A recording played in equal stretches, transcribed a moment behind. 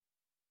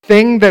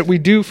thing that we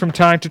do from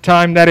time to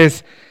time that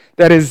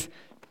is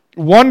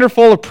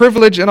wonderful, a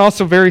privilege, and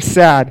also very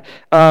sad.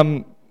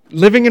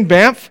 Living in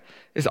Banff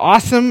is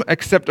awesome,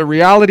 except the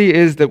reality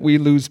is that we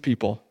lose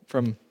people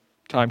from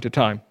time to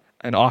time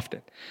and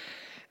often.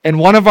 And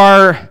one of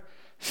our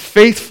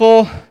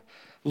faithful,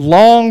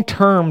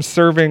 long-term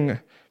serving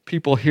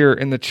people here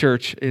in the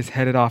church is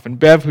headed off. And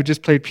Bev, who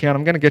just played piano,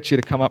 I'm going to get you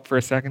to come up for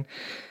a second.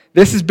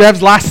 This is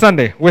Bev's last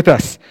Sunday with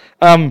us.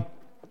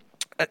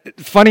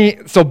 Funny,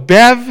 so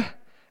Bev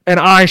and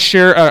I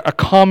share a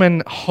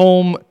common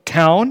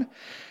hometown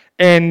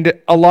and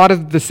a lot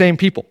of the same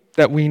people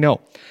that we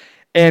know.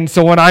 And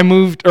so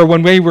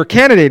when we were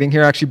candidating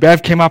here, actually,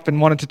 Bev came up and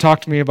wanted to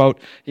talk to me about,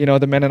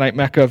 the Mennonite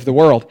Mecca of the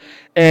world.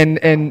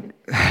 And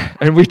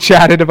we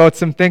chatted about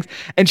some things.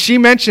 And she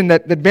mentioned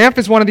that Banff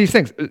is one of these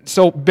things.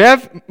 So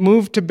Bev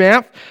moved to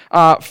Banff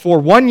for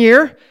 1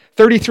 year,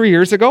 33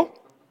 years ago.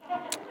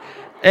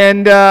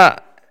 And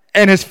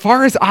as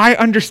far as I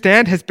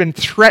understand, has been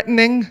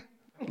threatening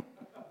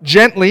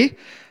gently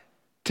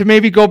to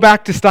maybe go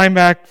back to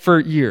Steinbach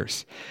for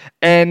years.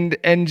 And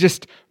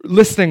just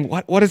listening,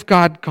 what is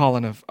God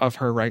calling of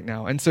her right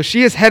now? And so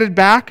she is headed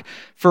back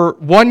for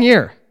 1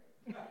 year.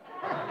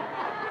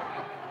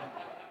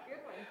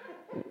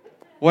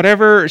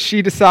 Whatever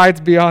she decides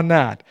beyond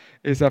that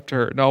is up to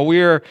her. No, we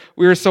are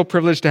so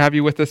privileged to have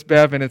you with us,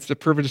 Bev, and it's a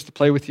privilege to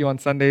play with you on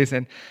Sundays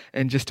and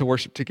just to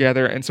worship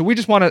together. And so we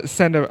just want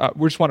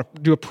to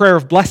do a prayer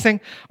of blessing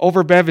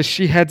over Bev as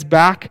she heads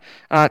back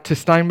to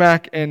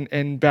Steinbach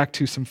and back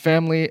to some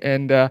family.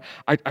 And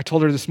I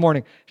told her this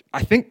morning,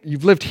 I think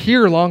you've lived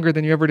here longer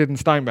than you ever did in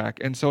Steinbach.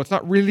 And so it's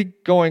not really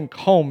going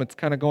home, it's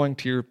kind of going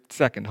to your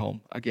second home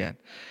again.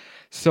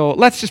 So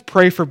let's just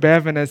pray for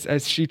Bev, and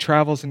as she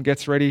travels and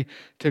gets ready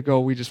to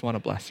go, we just want to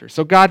bless her.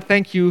 So God,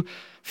 thank you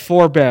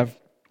for Bev,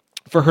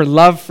 for her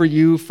love for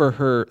you, for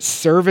her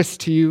service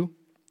to you,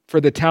 for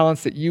the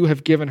talents that you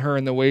have given her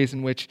and the ways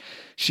in which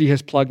she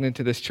has plugged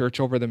into this church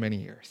over the many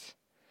years.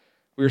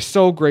 We are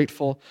so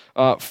grateful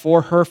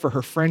for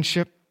her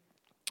friendship.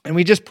 And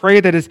we just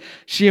pray that as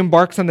she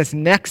embarks on this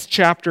next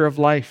chapter of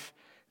life,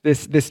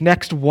 this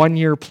next 1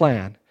 year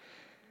plan,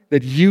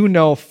 that you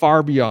know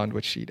far beyond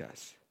what she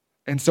does.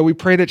 And so we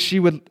pray that she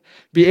would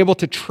be able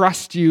to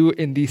trust you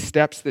in these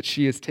steps that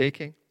she is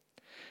taking,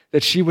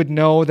 that she would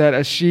know that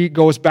as she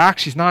goes back,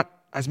 she's not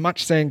as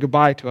much saying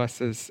goodbye to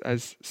us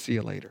as see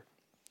you later.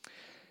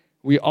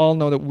 We all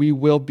know that we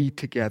will be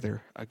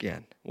together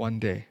again one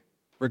day,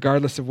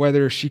 regardless of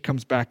whether she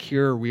comes back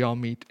here or we all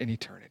meet in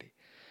eternity.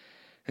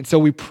 And so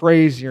we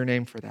praise your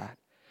name for that.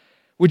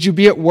 Would you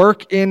be at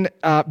work in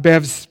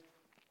Bev's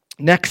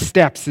next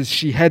steps as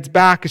she heads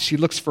back, as she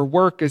looks for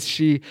work, as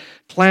she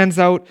plans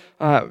out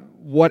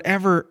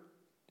whatever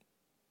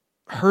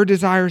her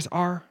desires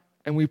are?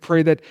 And we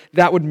pray that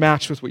that would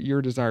match with what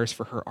your desires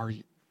for her are,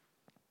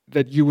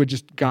 that you would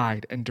just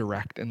guide and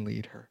direct and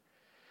lead her.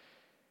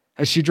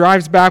 As she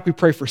drives back, we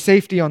pray for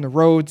safety on the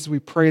roads. We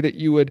pray that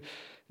you would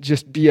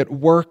just be at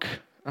work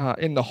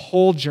in the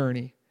whole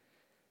journey.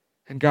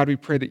 And God, we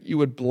pray that you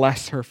would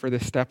bless her for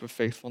this step of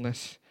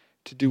faithfulness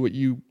to do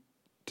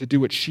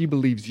what she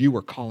believes you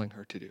are calling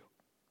her to do.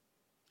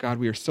 God,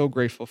 we are so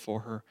grateful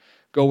for her.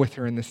 Go with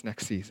her in this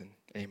next season.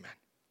 Amen.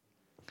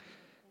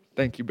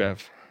 Thank you,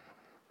 Bev.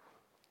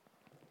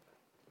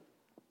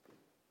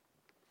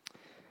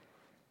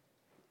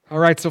 All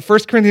right, so 1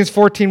 Corinthians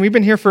 14, we've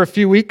been here for a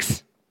few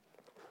weeks.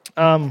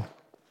 I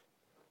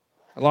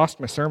lost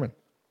my sermon.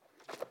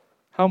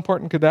 How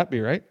important could that be,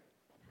 right?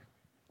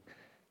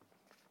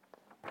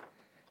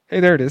 Hey,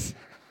 there it is.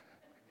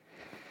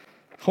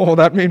 Oh,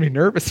 that made me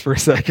nervous for a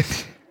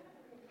second.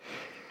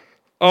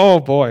 Oh,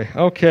 boy.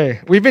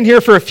 Okay. We've been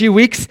here for a few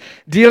weeks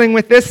dealing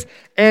with this,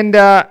 and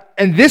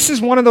this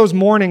is one of those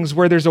mornings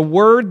where there's a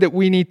word that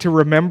we need to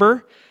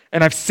remember,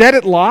 and I've said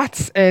it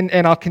lots, and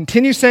I'll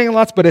continue saying it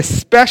lots, but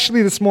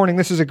especially this morning,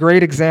 this is a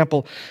great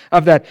example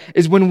of that,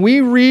 is when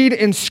we read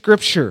in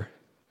Scripture,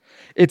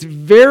 it's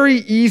very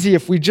easy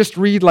if we just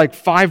read like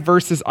 5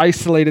 verses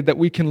isolated that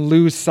we can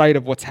lose sight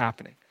of what's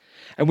happening.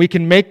 And we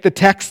can make the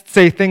text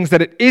say things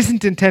that it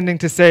isn't intending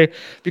to say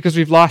because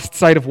we've lost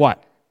sight of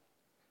what?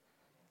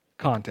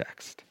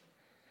 Context.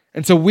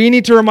 And so we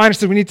need to remind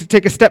ourselves, we need to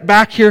take a step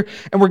back here,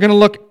 and we're going to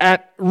look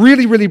at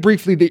really, really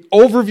briefly the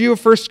overview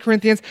of 1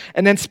 Corinthians,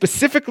 and then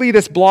specifically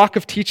this block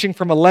of teaching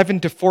from 11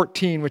 to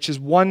 14, which is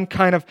one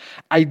kind of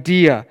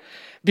idea.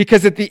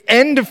 Because at the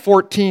end of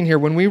 14 here,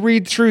 when we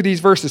read through these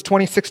verses,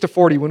 26 to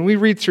 40, when we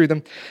read through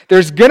them,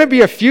 there's going to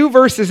be a few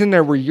verses in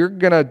there where you're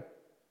going to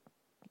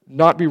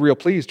not be real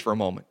pleased for a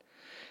moment.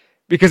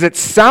 Because it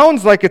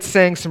sounds like it's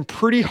saying some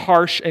pretty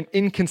harsh and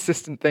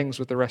inconsistent things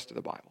with the rest of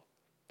the Bible.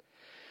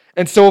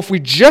 And so if we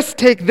just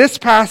take this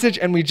passage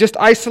and we just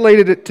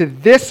isolated it to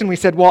this and we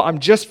said, well, I'm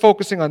just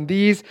focusing on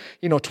these,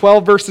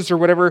 12 verses or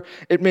whatever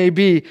it may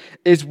be,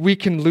 is we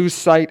can lose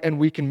sight and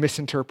we can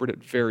misinterpret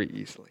it very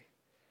easily.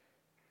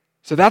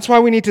 So that's why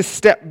we need to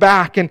step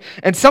back. And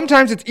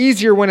sometimes it's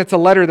easier when it's a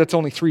letter that's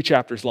only 3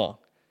 chapters long.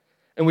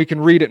 and we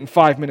can read it in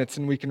 5 minutes,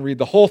 and we can read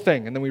the whole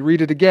thing, and then we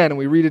read it again, and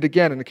we read it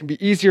again, and it can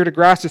be easier to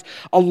grasp this.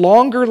 A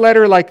longer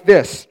letter like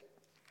this,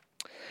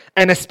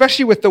 and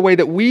especially with the way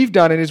that we've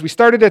done it, is we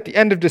started at the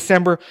end of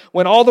December,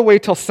 went all the way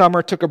till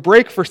summer, took a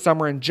break for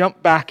summer, and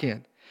jumped back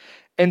in.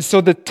 And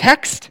so the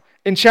text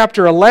in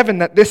chapter 11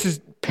 that this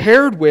is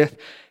paired with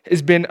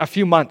has been a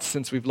few months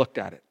since we've looked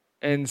at it.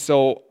 And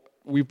so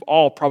we've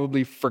all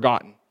probably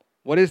forgotten.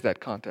 What is that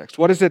context?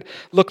 What does it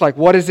look like?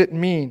 What does it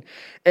mean?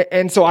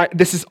 And so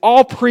this is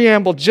all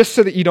preamble just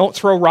so that you don't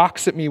throw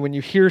rocks at me when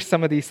you hear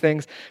some of these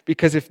things,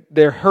 because if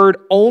they're heard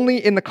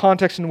only in the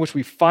context in which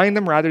we find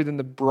them rather than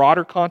the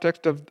broader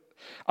context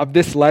of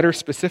this letter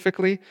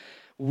specifically,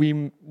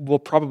 we will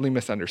probably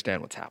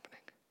misunderstand what's happening.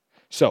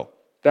 So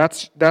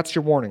that's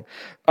your warning.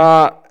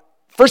 1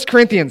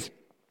 Corinthians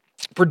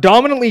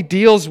predominantly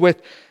deals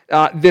with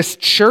this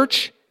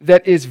church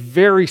that is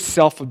very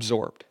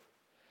self-absorbed.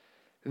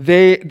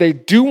 They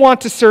do want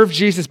to serve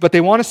Jesus, but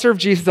they want to serve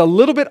Jesus a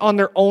little bit on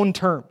their own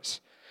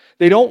terms.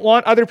 They don't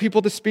want other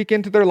people to speak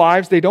into their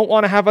lives. They don't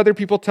want to have other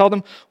people tell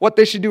them what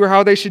they should do or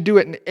how they should do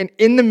it. And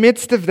in the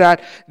midst of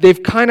that,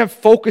 they've kind of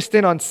focused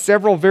in on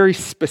several very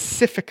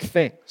specific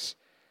things.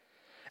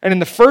 And in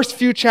the first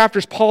few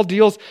chapters, Paul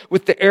deals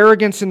with the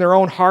arrogance in their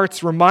own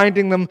hearts,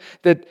 reminding them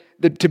that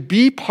to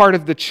be part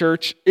of the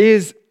church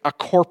is a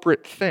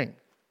corporate thing.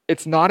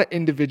 It's not an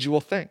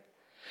individual thing.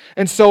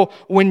 And so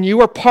when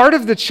you are part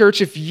of the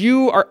church, if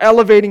you are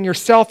elevating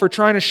yourself or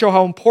trying to show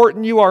how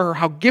important you are or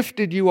how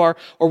gifted you are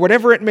or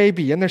whatever it may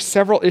be, and there's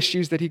several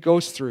issues that he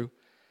goes through,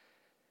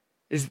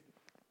 is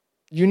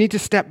you need to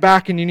step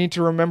back and you need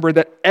to remember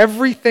that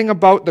everything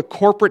about the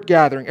corporate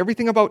gathering,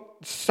 everything about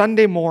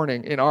Sunday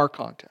morning in our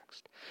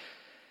context,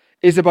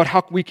 is about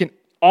how we can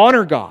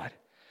honor God,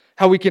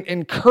 how we can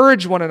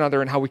encourage one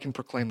another, and how we can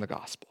proclaim the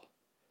gospel.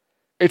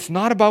 It's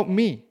not about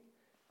me.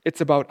 It's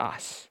about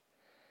us.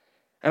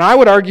 And I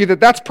would argue that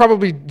that's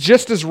probably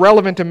just as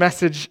relevant a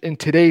message in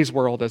today's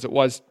world as it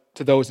was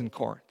to those in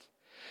Corinth.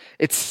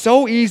 It's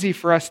so easy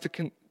for us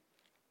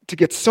to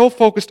get so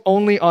focused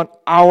only on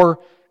our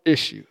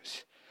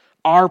issues,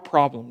 our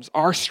problems,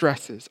 our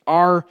stresses,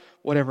 our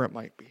whatever it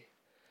might be.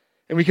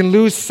 And we can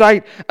lose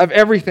sight of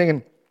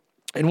everything.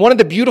 And one of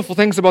the beautiful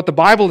things about the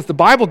Bible is the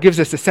Bible gives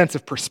us a sense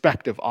of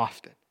perspective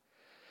often.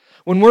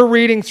 When we're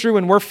reading through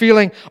and we're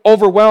feeling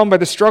overwhelmed by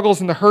the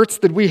struggles and the hurts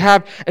that we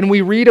have, and we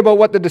read about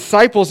what the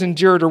disciples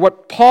endured or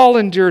what Paul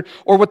endured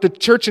or what the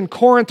church in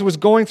Corinth was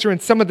going through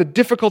and some of the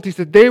difficulties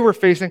that they were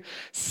facing,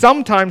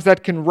 sometimes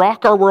that can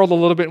rock our world a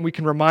little bit and we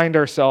can remind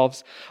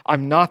ourselves,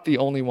 I'm not the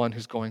only one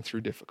who's going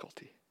through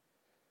difficulty.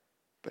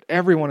 But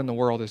everyone in the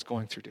world is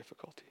going through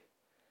difficulty.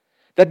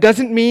 That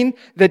doesn't mean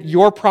that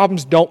your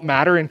problems don't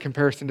matter in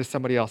comparison to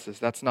somebody else's.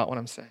 That's not what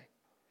I'm saying.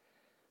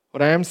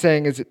 What I am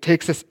saying is it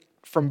takes us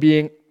from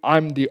being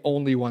I'm the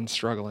only one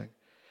struggling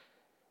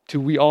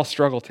to we all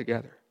struggle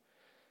together.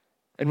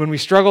 And when we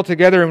struggle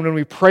together and when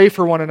we pray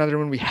for one another,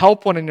 when we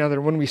help one another,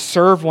 when we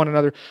serve one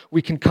another,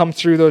 we can come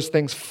through those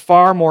things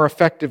far more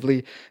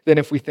effectively than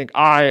if we think,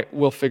 I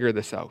will figure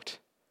this out.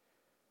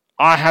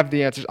 I have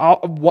the answers.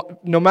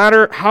 No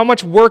matter how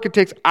much work it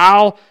takes,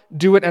 I'll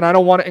do it, and I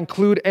don't want to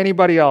include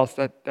anybody else.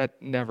 That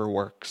never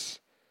works,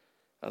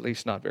 at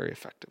least not very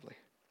effectively.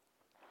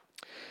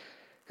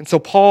 And so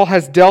Paul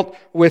has dealt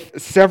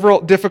with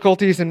several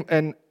difficulties,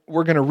 and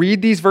we're going to read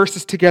these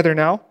verses together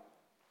now.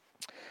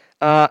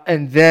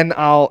 And then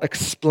I'll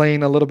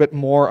explain a little bit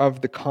more of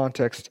the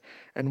context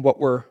and what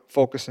we're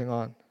focusing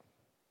on.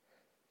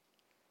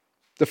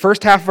 The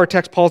first half of our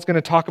text, Paul's going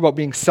to talk about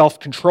being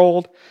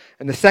self-controlled.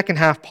 And the second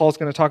half, Paul's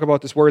going to talk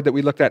about this word that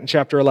we looked at in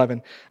chapter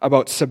 11,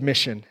 about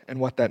submission and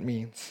what that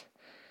means.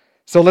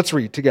 So let's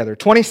read together.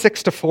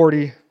 26 to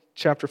 40,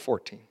 chapter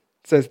 14.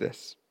 It says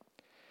this.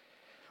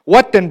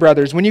 What then,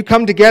 brothers? When you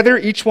come together,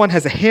 each one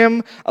has a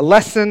hymn, a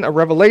lesson, a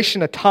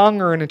revelation, a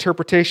tongue, or an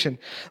interpretation.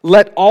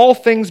 Let all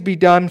things be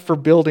done for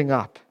building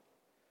up.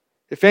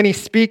 If any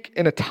speak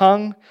in a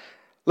tongue,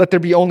 let there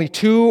be only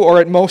 2 or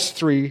at most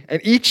 3,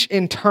 and each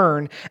in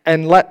turn,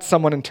 and let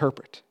someone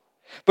interpret.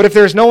 But if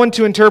there is no one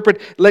to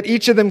interpret, let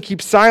each of them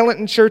keep silent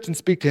in church and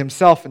speak to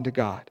himself and to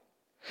God.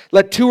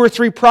 Let 2 or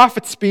 3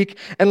 prophets speak,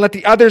 and let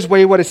the others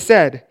weigh what is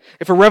said.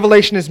 If a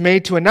revelation is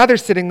made to another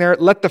sitting there,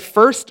 let the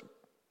first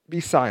be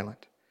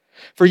silent.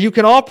 For you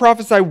can all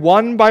prophesy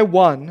one by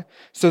one,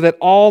 so that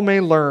all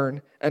may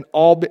learn and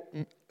all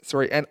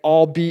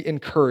be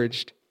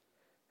encouraged.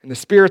 And the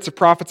spirits of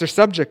prophets are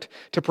subject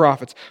to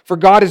prophets. For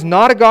God is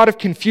not a God of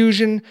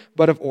confusion,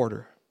 but of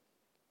order.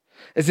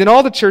 As in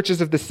all the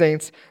churches of the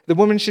saints, the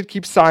women should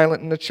keep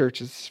silent in the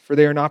churches, for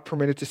they are not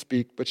permitted to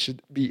speak, but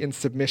should be in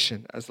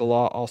submission, as the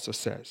law also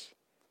says.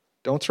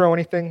 Don't throw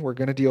anything, we're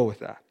going to deal with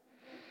that.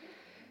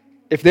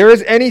 If there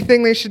is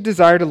anything they should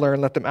desire to learn,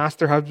 let them ask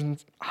their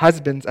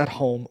husbands at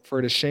home, for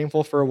it is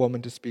shameful for a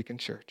woman to speak in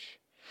church.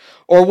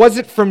 Or was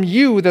it from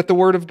you that the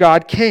word of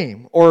God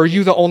came, or are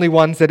you the only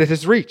ones that it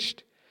has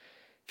reached?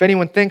 If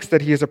anyone thinks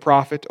that he is a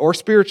prophet or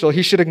spiritual,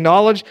 he should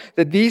acknowledge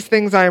that these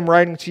things I am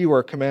writing to you are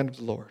a command of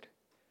the Lord.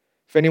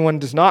 If anyone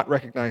does not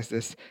recognize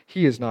this,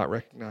 he is not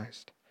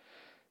recognized.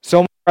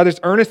 So Brothers,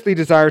 earnestly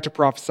desire to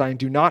prophesy and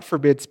do not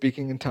forbid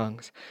speaking in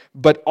tongues,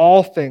 but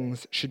all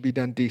things should be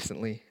done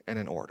decently and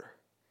in order.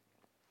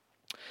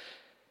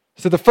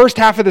 So the first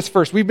half of this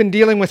verse, we've been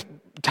dealing with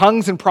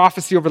tongues and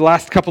prophecy over the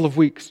last couple of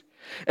weeks.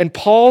 And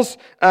Paul's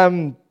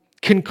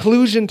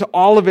conclusion to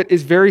all of it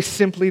is very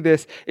simply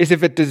this, is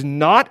if it does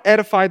not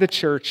edify the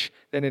church,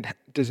 then it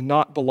does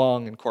not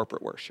belong in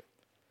corporate worship.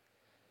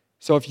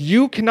 So if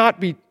you cannot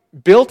be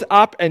built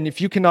up and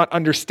if you cannot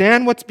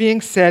understand what's being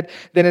said,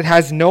 then it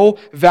has no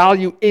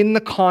value in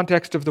the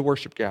context of the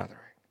worship gathering.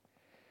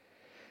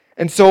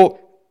 And so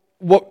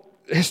what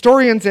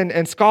historians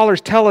and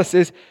scholars tell us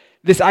is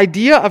this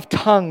idea of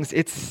tongues,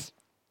 it's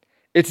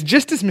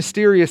just as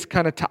mysterious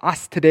kind of to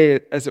us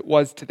today as it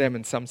was to them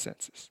in some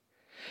senses.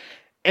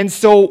 And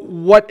so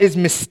what is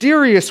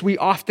mysterious, we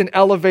often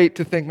elevate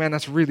to think, man,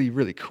 that's really,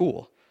 really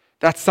cool.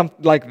 That's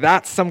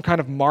some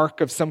kind of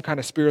mark of some kind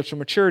of spiritual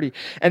maturity.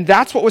 And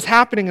that's what was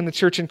happening in the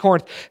church in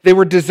Corinth. They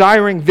were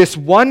desiring this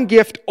one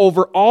gift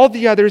over all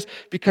the others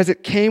because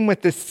it came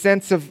with this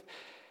sense of,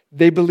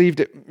 they believed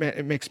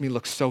it makes me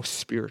look so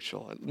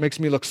spiritual. It makes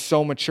me look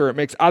so mature. It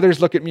makes others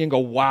look at me and go,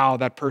 wow,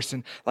 that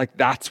person, like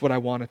that's what I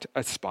want to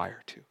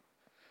aspire to.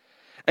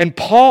 And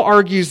Paul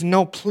argues,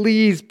 no,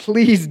 please,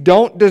 please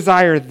don't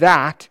desire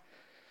that.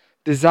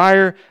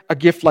 Desire a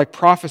gift like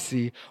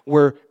prophecy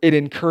where it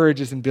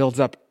encourages and builds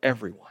up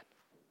everyone.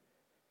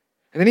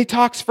 And then he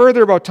talks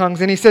further about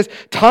tongues and he says,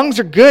 tongues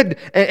are good.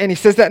 And he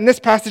says that in this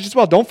passage as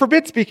well. Don't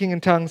forbid speaking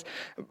in tongues.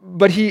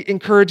 But he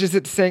encourages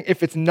it saying,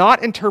 if it's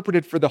not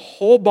interpreted for the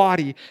whole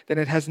body, then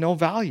it has no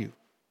value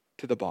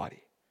to the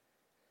body.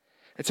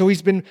 And so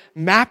he's been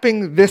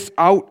mapping this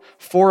out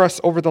for us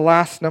over the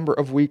last number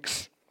of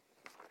weeks,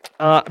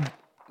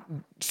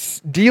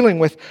 dealing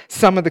with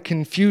some of the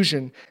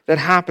confusion that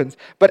happens.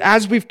 But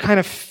as we've kind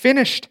of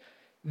finished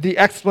the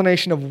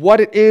explanation of what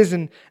it is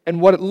and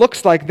what it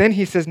looks like, then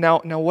he says, now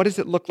what does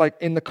it look like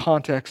in the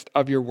context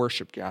of your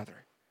worship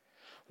gathering?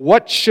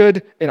 What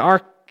should, in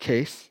our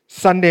case,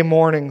 Sunday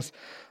mornings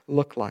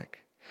look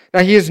like?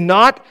 Now, he is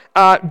not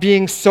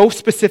being so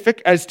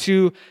specific as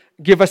to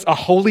give us a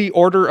holy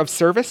order of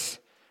service,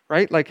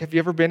 right? Like, have you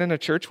ever been in a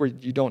church where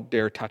you don't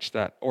dare touch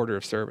that order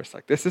of service?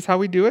 Like, this is how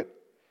we do it.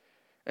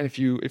 And if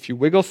you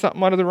wiggle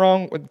something out of the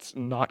wrong, it's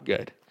not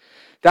good.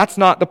 That's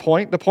not the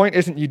point. The point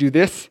isn't you do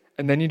this,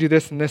 and then you do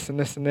this, and this, and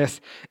this, and this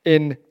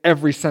in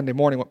every Sunday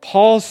morning. What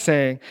Paul's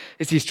saying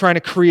is he's trying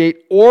to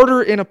create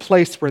order in a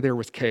place where there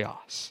was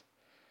chaos.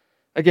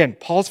 Again,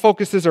 Paul's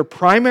focuses are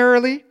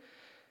primarily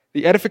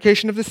the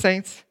edification of the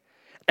saints.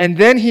 And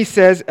then he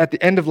says, at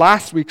the end of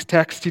last week's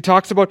text, he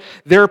talks about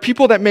there are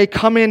people that may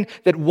come in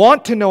that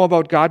want to know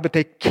about God, but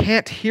they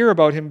can't hear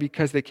about him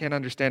because they can't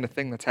understand a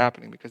thing that's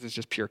happening because it's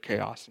just pure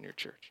chaos in your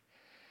church.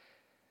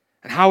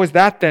 And how is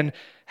that then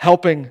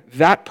helping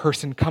that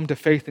person come to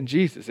faith in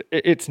Jesus?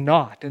 It's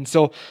not. And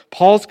so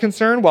Paul's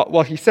concern,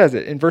 well, he says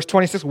it in verse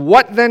 26,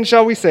 what then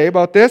shall we say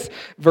about this?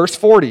 Verse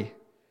 40,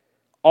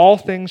 all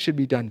things should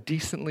be done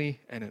decently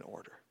and in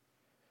order.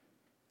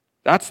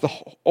 That's the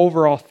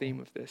overall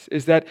theme of this,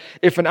 is that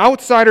if an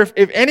outsider,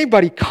 if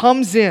anybody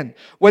comes in,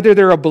 whether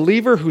they're a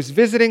believer who's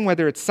visiting,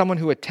 whether it's someone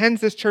who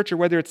attends this church, or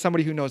whether it's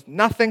somebody who knows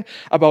nothing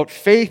about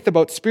faith,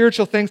 about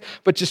spiritual things,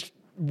 but just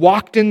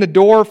walked in the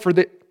door for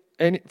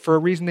a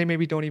reason they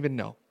maybe don't even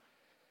know,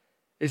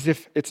 is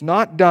if it's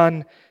not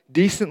done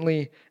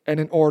decently and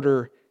in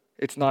order,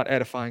 it's not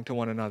edifying to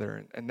one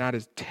another. And that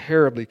is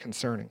terribly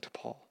concerning to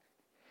Paul.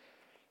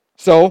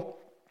 So,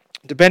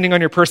 depending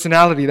on your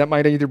personality, that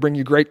might either bring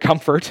you great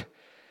comfort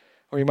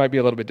or you might be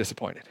a little bit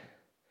disappointed.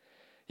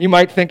 You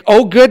might think,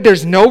 oh good,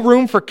 there's no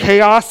room for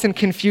chaos and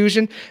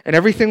confusion and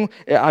everything.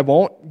 I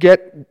won't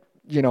get,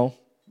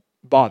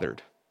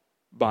 bothered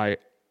by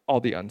all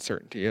the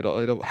uncertainty.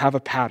 It'll have a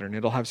pattern.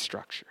 It'll have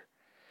structure.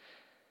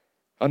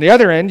 On the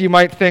other end, you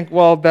might think,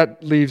 well,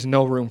 that leaves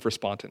no room for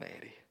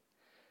spontaneity.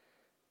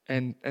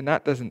 And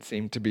that doesn't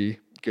seem to be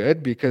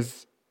good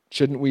because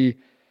shouldn't we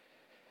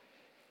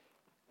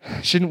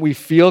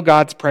feel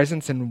God's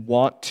presence and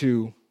want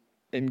to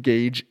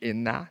engage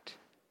in that?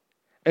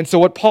 And so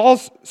what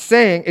Paul's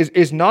saying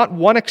is not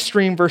one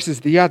extreme versus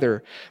the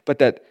other, but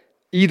that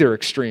either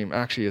extreme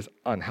actually is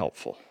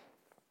unhelpful.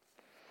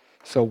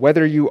 So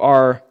whether you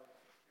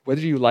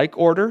like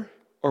order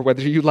or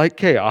whether you like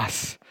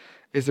chaos,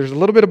 there's a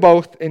little bit of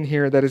both in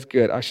here that is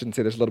good. I shouldn't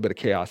say there's a little bit of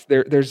chaos.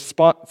 There's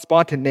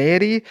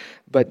spontaneity,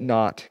 but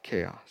not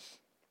chaos.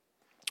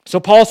 So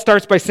Paul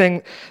starts by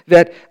saying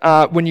that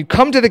when you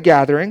come to the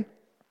gathering,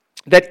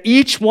 that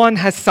each one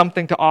has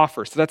something to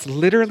offer. So that's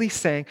literally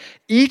saying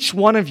each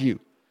one of you,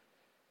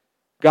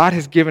 God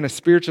has given a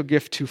spiritual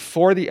gift to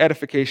for the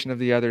edification of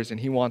the others, and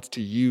he wants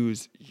to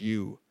use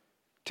you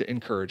to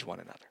encourage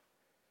one another.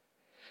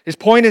 His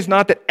point is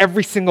not that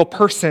every single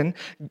person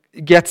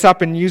gets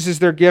up and uses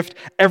their gift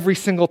every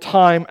single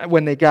time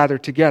when they gather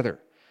together.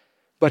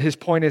 But his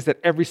point is that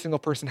every single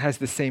person has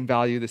the same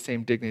value, the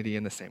same dignity,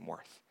 and the same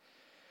worth,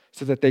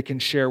 so that they can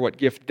share what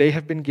gift they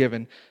have been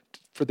given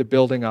for the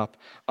building up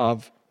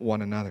of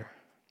one another.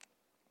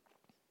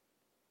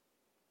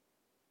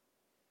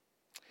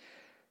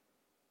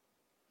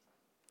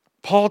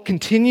 Paul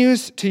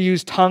continues to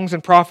use tongues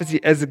and prophecy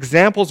as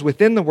examples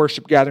within the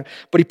worship gathering,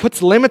 but he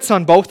puts limits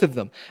on both of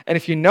them. And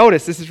if you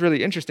notice, this is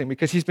really interesting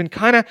because he's been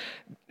kind of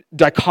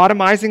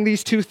dichotomizing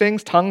these two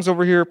things, tongues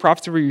over here,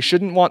 prophecy over here. You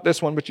shouldn't want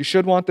this one, but you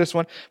should want this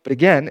one. But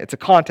again, it's a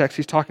context.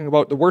 He's talking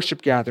about the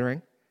worship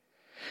gathering.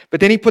 But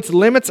then he puts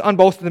limits on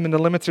both of them, and the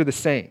limits are the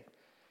same.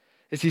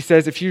 As he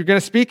says, if you're going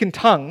to speak in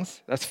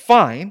tongues, that's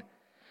fine,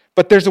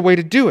 but there's a way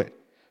to do it.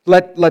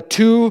 Let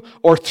 2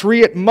 or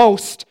 3 at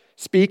most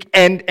speak,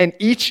 and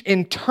each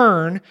in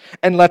turn,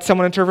 and let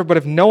someone interpret. But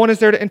if no one is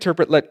there to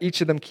interpret, let each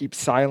of them keep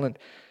silent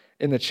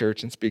in the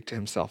church and speak to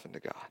himself and to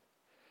God.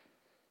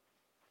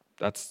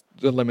 That's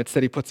the limits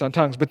that he puts on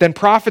tongues. But then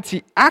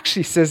prophecy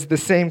actually says the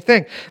same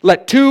thing.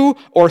 Let 2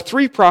 or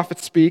 3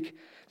 prophets speak.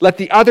 Let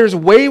the others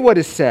weigh what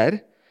is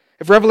said.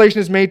 If revelation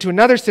is made to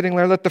another sitting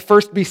there, let the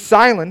first be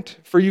silent,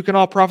 for you can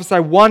all prophesy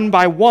one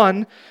by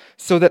one,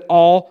 so that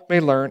all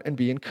may learn and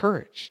be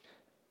encouraged.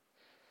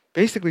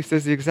 Basically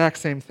says the exact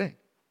same thing.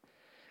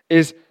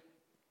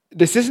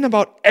 This isn't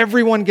about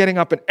everyone getting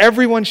up and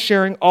everyone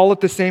sharing all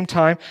at the same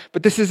time,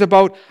 but this is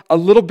about a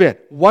little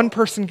bit. One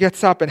person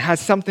gets up and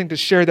has something to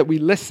share, that we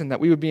listen, that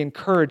we would be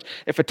encouraged.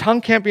 If a tongue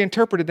can't be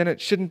interpreted, then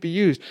it shouldn't be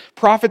used.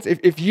 Prophets,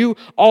 if you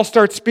all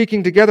start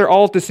speaking together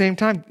all at the same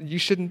time, you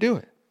shouldn't do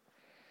it.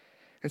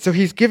 And so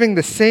he's giving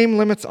the same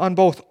limits on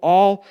both,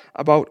 all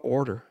about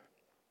order.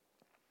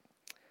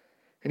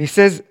 And he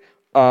says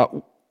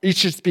each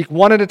should speak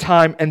one at a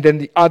time, and then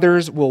the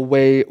others will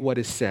weigh what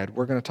is said.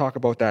 We're going to talk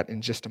about that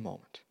in just a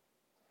moment.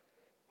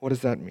 What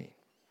does that mean?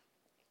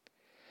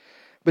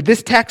 But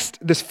this text,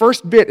 this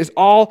first bit, is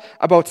all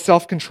about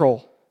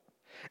self-control.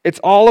 It's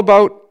all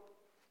about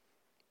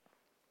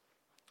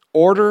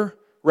order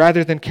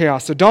rather than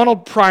chaos. So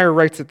Donald Pryor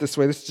writes it this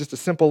way. This is just a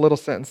simple little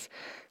sentence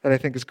that I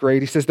think is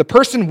great. He says, the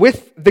person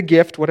with the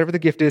gift, whatever the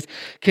gift is,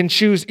 can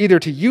choose either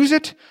to use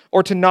it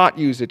or to not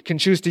use it, can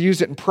choose to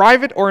use it in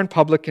private or in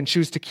public, can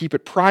choose to keep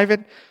it private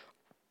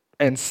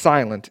and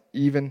silent,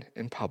 even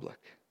in public.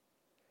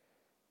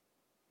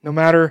 No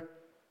matter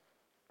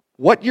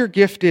what your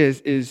gift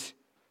is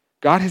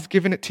God has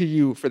given it to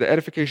you for the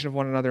edification of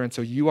one another, and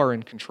so you are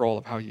in control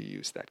of how you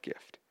use that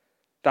gift.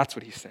 That's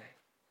what he's saying.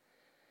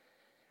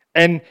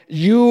 And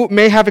you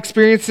may have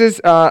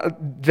experiences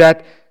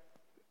that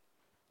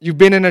you've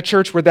been in a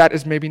church where that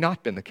has maybe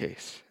not been the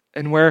case,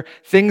 and where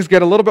things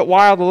get a little bit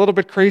wild, a little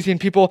bit crazy, and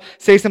people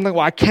say something,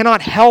 well, I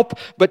cannot help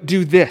but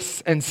do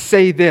this and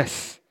say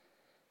this.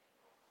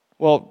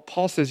 Well,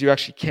 Paul says you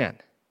actually can.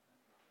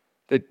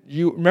 That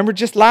you remember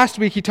just last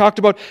week he talked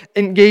about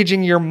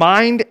engaging your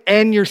mind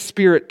and your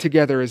spirit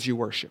together as you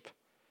worship.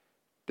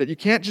 That you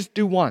can't just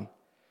do one,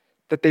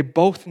 that they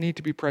both need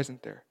to be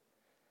present there.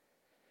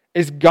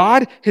 Is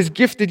God has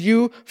gifted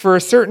you for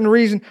a certain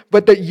reason,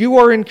 but that you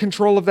are in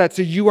control of that,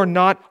 so you are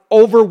not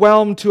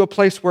overwhelmed to a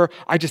place where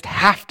I just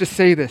have to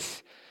say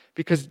this.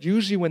 Because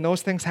usually when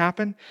those things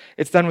happen,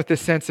 it's done with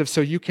this sense of, so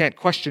you can't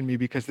question me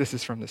because this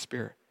is from the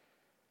Spirit.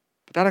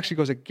 But that actually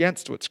goes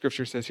against what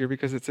Scripture says here,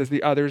 because it says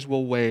the others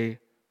will weigh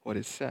what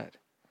is said.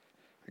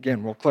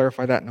 Again, we'll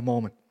clarify that in a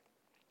moment.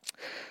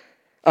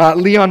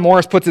 Leon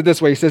Morris puts it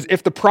this way. He says,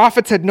 if the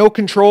prophets had no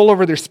control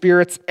over their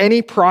spirits,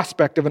 any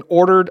prospect of an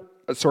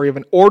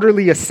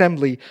orderly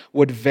assembly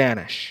would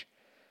vanish.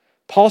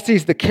 Paul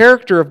sees the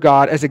character of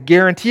God as a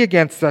guarantee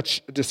against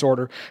such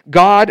disorder.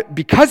 God,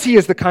 because he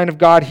is the kind of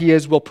God he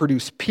is, will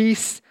produce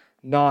peace,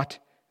 not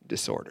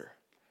disorder.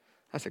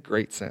 That's a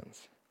great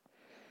sentence.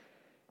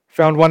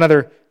 Found one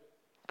other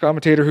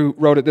commentator who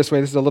wrote it this way.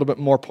 This is a little bit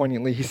more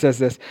poignantly. He says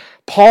this: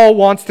 Paul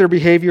wants their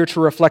behavior to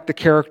reflect the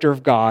character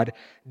of God.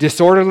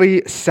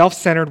 Disorderly,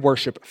 self-centered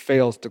worship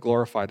fails to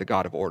glorify the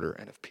God of order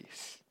and of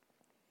peace.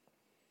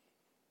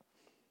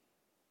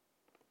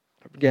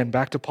 Again,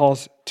 back to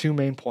Paul's 2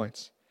 main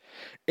points.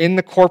 In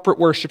the corporate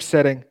worship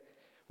setting,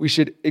 we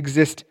should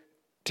exist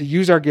to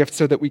use our gifts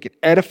so that we can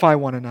edify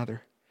one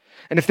another.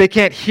 And if they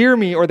can't hear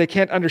me or they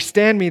can't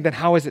understand me, then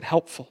how is it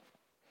helpful?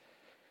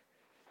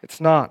 It's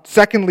not.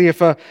 Secondly,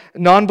 if a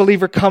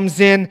non-believer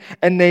comes in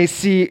and they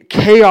see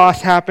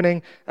chaos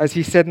happening, as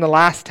he said in the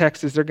last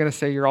text, they're going to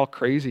say, you're all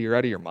crazy, you're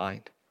out of your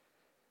mind.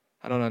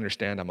 I don't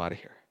understand, I'm out of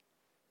here.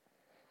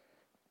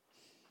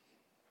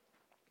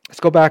 Let's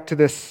go back to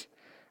this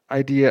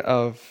idea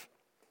of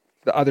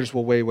the others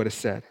will weigh what is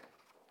said.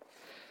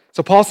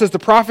 So Paul says the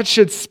prophet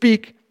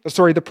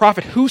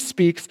who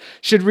speaks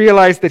should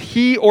realize that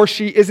he or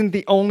she isn't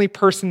the only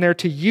person there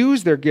to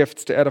use their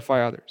gifts to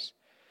edify others.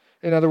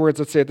 In other words,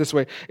 let's say it this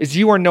way, is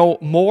you are no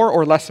more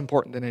or less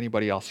important than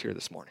anybody else here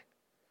this morning.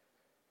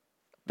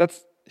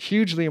 That's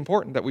hugely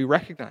important that we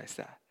recognize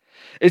that.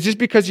 It's just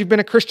because you've been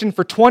a Christian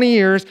for 20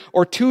 years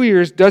or 2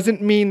 years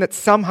doesn't mean that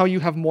somehow you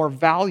have more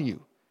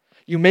value.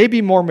 You may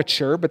be more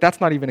mature, but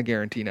that's not even a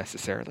guarantee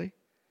necessarily.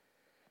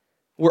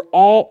 We're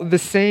all the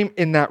same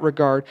in that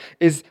regard,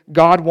 is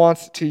God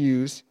wants to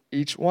use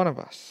each one of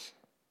us.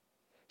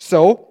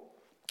 So,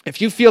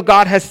 if you feel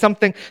God has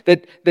something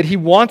that he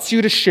wants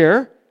you to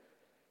share,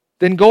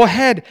 then go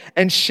ahead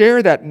and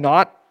share that,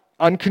 not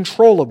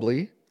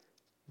uncontrollably,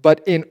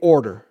 but in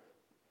order.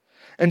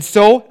 And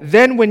so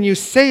then when you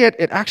say it,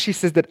 it actually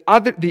says that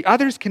the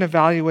others can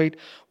evaluate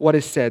what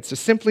is said. So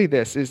simply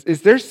this,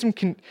 is there's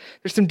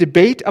some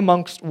debate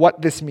amongst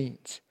what this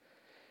means.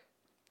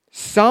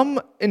 Some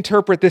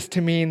interpret this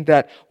to mean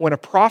that when a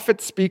prophet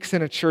speaks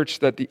in a church,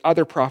 that the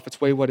other prophets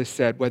weigh what is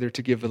said, whether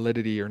to give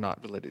validity or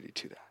not validity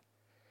to that.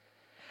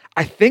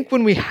 I think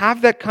when we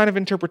have that kind of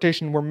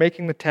interpretation, we're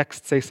making the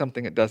text say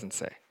something it doesn't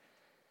say.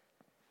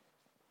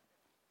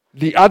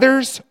 The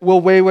others will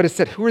weigh what is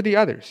said. Who are the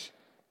others?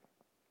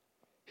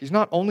 He's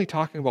not only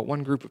talking about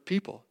one group of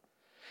people.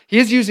 He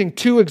is using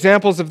two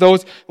examples of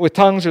those with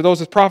tongues or those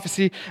with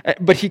prophecy,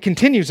 but he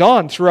continues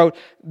on throughout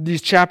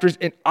these chapters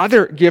in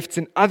other gifts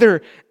in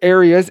other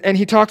areas, and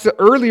he talks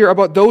earlier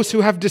about those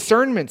who have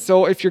discernment.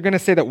 So if you're going to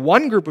say that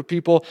one group of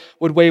people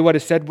would weigh what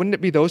is said, wouldn't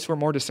it be those who are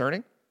more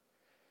discerning?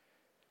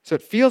 So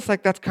it feels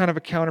like that's kind of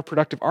a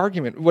counterproductive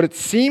argument. What it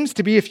seems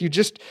to be, if you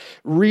just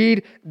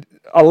read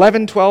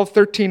 11, 12,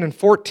 13, and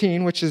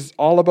 14, which is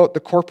all about the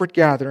corporate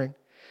gathering,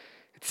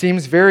 it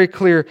seems very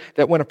clear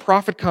that when a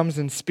prophet comes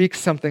and speaks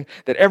something,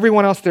 that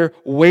everyone else there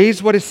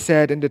weighs what is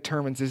said and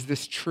determines, is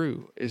this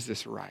true? Is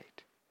this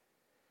right?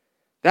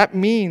 That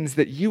means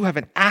that you have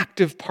an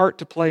active part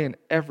to play in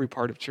every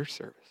part of church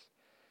service.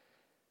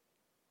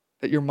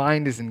 That your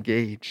mind is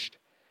engaged.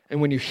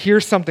 And when you hear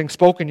something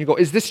spoken, you go,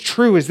 is this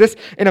true? Is this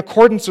in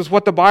accordance with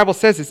what the Bible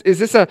says? Is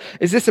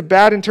this a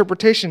bad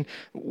interpretation?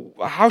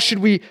 How should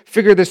we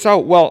figure this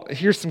out? Well,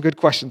 here's some good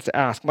questions to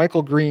ask.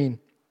 Michael Green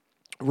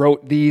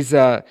wrote these,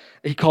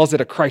 he calls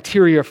it a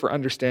criteria for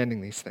understanding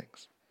these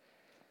things.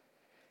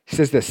 He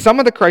says this: some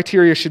of the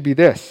criteria should be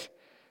this.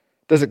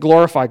 Does it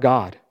glorify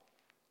God?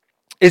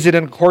 Is it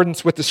in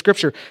accordance with the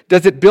Scripture?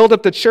 Does it build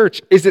up the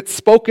church? Is it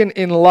spoken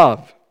in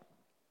love?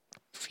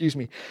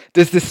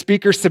 Does the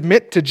speaker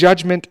submit to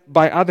judgment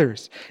by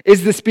others?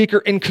 Is the speaker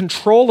in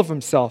control of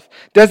himself?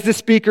 Does the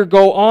speaker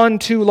go on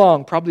too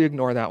long? Probably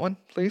ignore that one,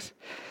 please.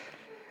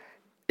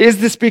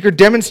 Is the speaker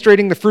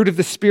demonstrating the fruit of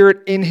the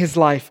Spirit in his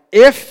life?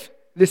 If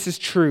this is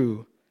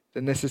true,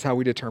 then this is how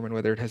we determine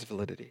whether it has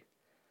validity.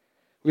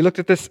 We looked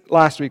at this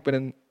last week, but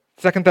in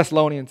 2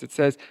 Thessalonians it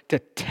says to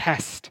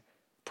test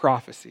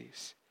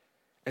prophecies.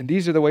 And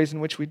these are the ways in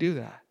which we do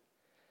that.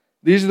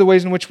 These are the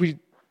ways in which we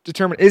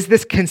determine, is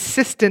this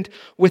consistent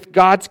with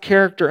God's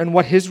character and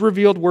what His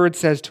revealed word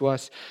says to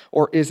us,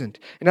 or isn't?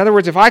 In other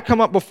words, if I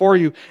come up before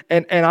you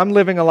and I'm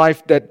living a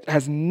life that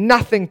has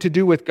nothing to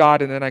do with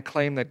God, and then I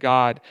claim that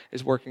God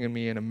is working in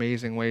me in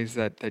amazing ways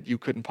that you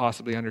couldn't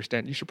possibly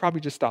understand, you should probably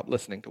just stop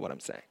listening to what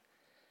I'm saying.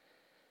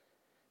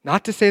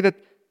 Not to say that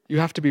you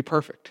have to be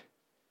perfect.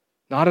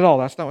 Not at all.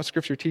 That's not what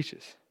Scripture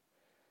teaches.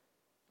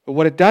 But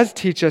what it does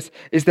teach us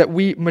is that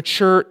we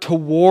mature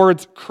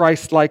towards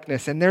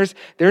Christ-likeness. And there's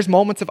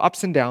moments of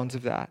ups and downs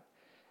of that.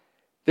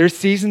 There's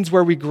seasons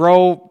where we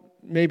grow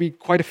maybe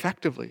quite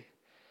effectively.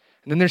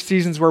 And then there's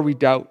seasons where we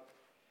doubt.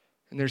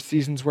 And there's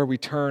seasons where we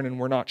turn and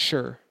we're not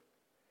sure.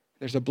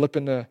 There's a blip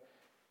in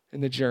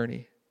the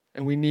journey.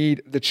 And we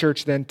need the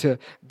church then to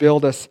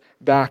build us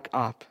back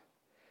up.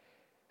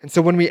 And so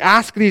when we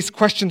ask these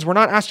questions, we're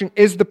not asking,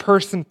 is the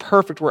person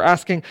perfect? We're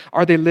asking,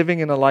 are they living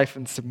in a life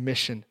in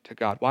submission to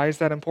God? Why is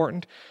that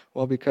important?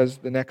 Well, because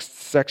the next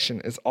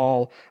section is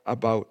all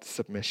about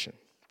submission.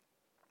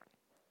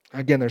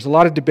 Again, there's a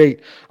lot of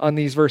debate on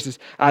these verses.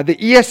 The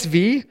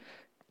ESV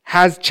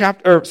has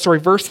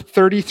verse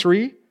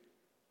 33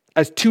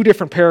 as two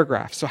different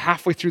paragraphs. So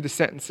halfway through the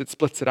sentence, it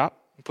splits it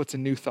up and puts a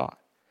new thought.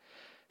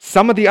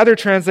 Some of the other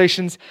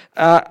translations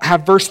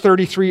have verse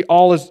 33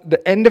 all as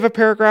the end of a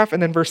paragraph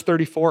and then verse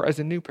 34 as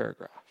a new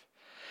paragraph.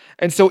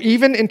 And so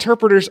even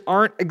interpreters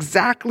aren't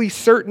exactly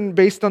certain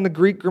based on the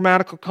Greek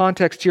grammatical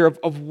context here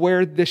of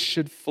where this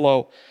should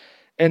flow.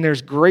 And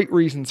there's great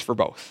reasons for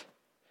both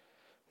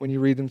when you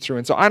read them through.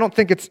 And so I don't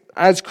think it's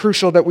as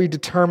crucial that we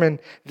determine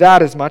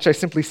that as much. I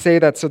simply say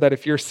that so that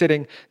if you're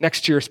sitting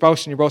next to your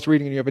spouse and you're both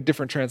reading and you have a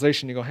different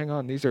translation, you go, hang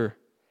on, there's a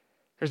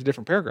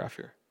different paragraph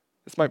here.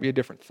 This might be a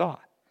different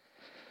thought.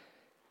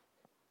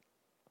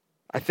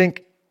 I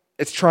think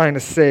it's trying to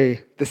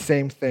say the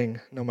same thing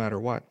no matter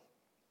what.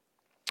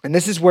 And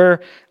this is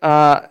where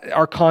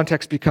our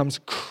context becomes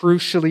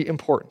crucially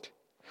important.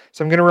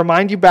 So I'm going to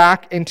remind you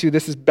back into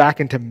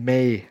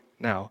May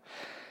now,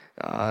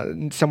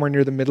 somewhere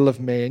near the middle of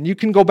May. And you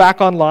can go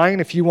back online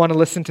if you want to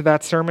listen to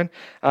that sermon.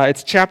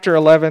 It's chapter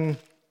 11,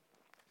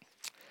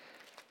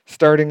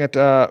 starting at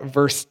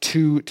verse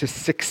 2 to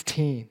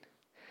 16.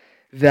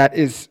 That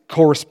is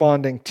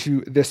corresponding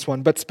to this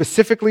one. But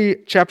specifically,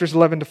 chapters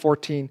 11 to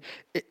 14,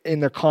 in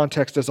their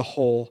context as a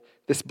whole,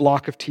 this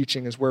block of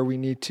teaching is where we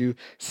need to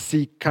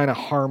seek kind of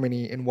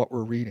harmony in what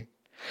we're reading.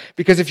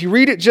 Because if you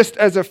read it just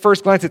as a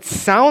first glance, it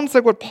sounds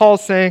like what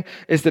Paul's saying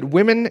is that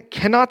women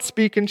cannot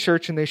speak in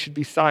church and they should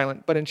be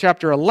silent. But in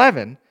chapter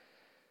 11,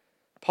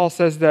 Paul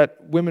says that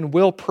women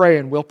will pray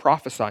and will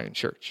prophesy in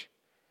church.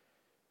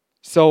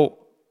 So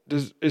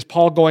is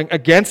Paul going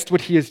against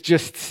what he has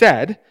just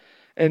said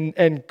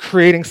and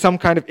creating some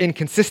kind of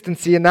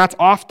inconsistency? And that's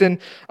often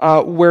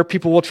where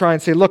people will try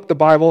and say, look, the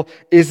Bible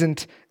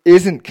isn't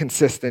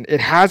consistent.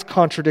 It has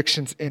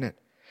contradictions in it.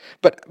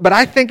 But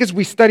I think as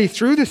we study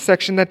through this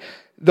section that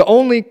the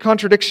only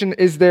contradiction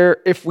is there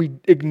if we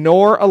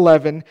ignore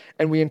 11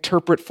 and we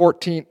interpret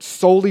 14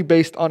 solely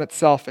based on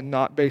itself and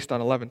not based on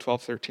 11,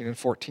 12, 13, and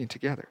 14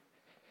 together.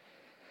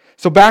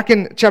 So back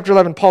in chapter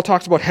 11, Paul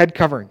talks about head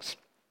coverings.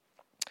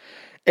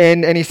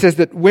 And he says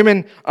that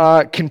women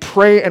can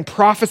pray and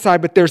prophesy,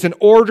 but there's an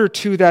order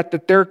to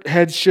that their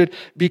heads should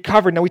be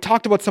covered. Now, we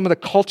talked about some of the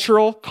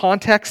cultural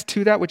context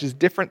to that, which is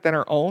different than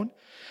our own.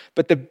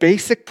 But the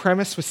basic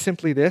premise was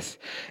simply this,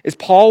 is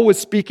Paul was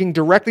speaking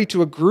directly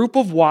to a group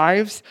of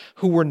wives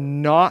who were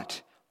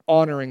not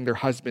honoring their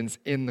husbands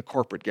in the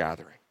corporate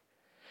gathering.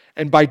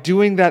 And by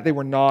doing that, they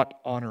were not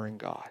honoring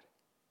God.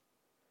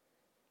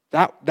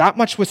 That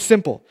much was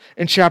simple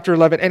in chapter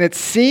 11. And it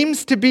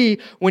seems to be,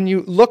 when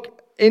you look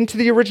into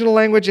the original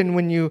language and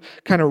when you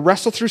kind of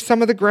wrestle through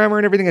some of the grammar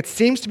and everything, it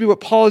seems to be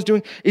what Paul is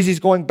doing is he's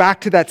going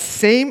back to that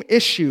same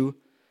issue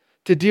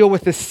to deal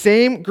with the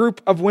same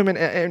group of women,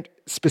 and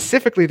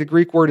specifically the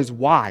Greek word is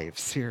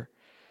wives here.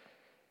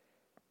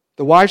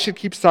 The wives should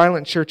keep silent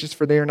in churches,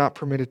 for they are not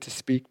permitted to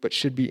speak, but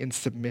should be in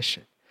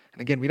submission.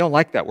 And again, we don't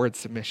like that word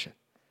submission.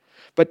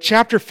 But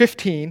chapter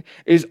 15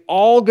 is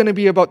all going to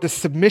be about the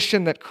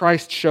submission that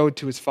Christ showed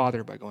to his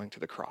Father by going to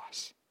the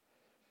cross.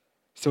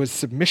 So is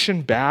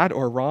submission bad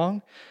or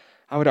wrong?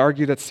 I would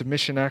argue that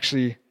submission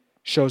actually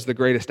shows the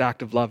greatest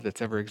act of love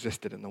that's ever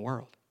existed in the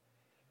world.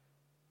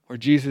 Where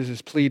Jesus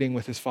is pleading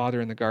with his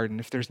Father in the garden,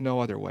 if there's no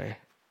other way,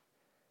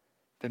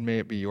 then may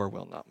it be your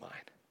will, not mine.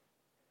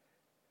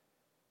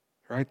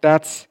 Right?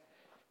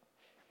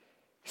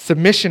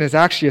 Submission is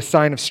actually a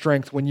sign of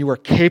strength when you are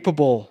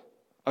capable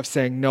of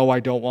saying, no, I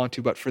don't want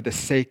to, but for the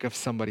sake of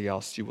somebody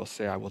else, you will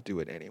say, I will do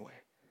it anyway.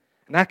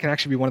 And that can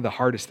actually be one of the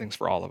hardest things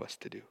for all of us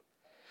to do.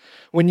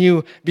 When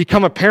you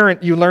become a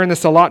parent, you learn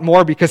this a lot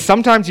more because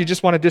sometimes you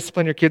just want to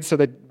discipline your kids so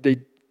that they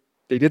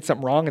did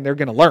something wrong and they're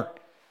going to learn.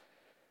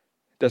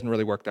 It doesn't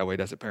really work that way,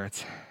 does it,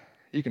 parents?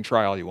 You can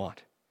try all you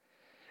want.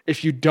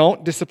 If you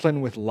don't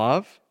discipline with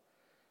love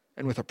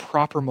and with a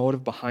proper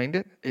motive behind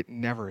it, it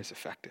never is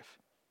effective.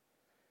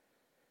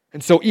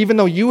 And so even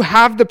though you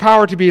have the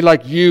power to be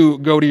like, you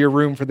go to your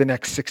room for the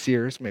next 6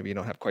 years, maybe you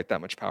don't have quite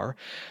that much power,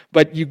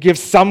 but you give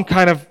some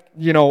kind of,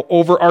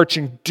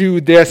 overarching,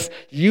 do this,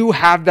 you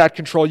have that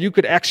control. You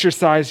could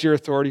exercise your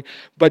authority,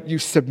 but you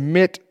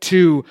submit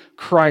to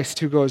Christ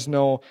who goes,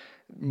 no,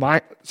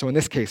 so in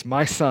this case,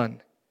 my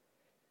son,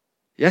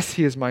 yes,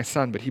 he is my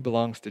son, but he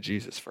belongs to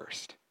Jesus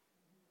first.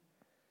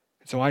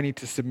 So I need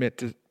to submit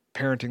to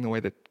parenting the way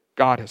that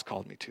God has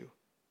called me to,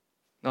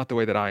 not the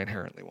way that I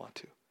inherently want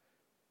to,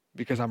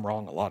 because I'm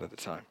wrong a lot of the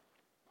time.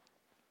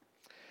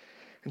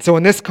 And so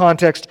in this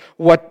context,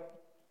 what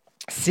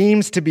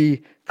seems to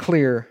be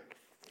clear,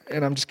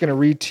 and I'm just going to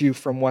read to you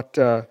from what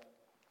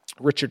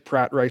Richard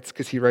Pratt writes,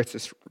 because he writes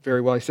this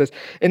very well. He says,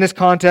 in this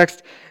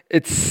context,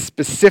 it's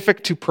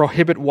specific to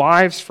prohibit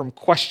wives from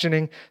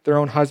questioning their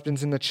own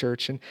husbands in the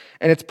church. And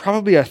it's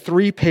probably a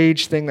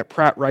 3-page thing that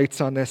Pratt writes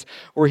on this,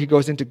 where he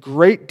goes into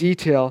great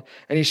detail,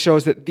 and he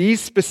shows that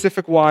these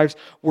specific wives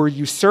were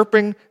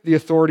usurping the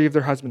authority of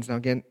their husbands. Now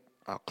again,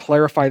 I'll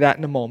clarify that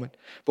in a moment.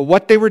 But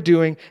what they were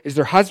doing is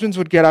their husbands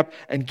would get up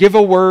and give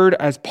a word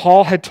as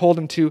Paul had told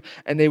them to,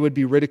 and they would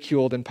be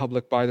ridiculed in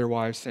public by their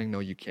wives saying, no,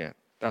 you can't.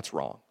 That's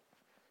wrong.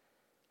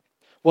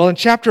 Well, in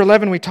chapter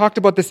 11, we talked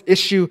about this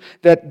issue,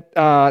 that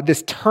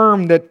this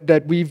term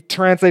that we've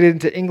translated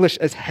into English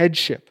as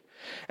headship.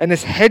 And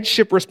this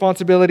headship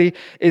responsibility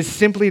is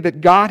simply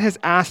that God has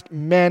asked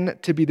men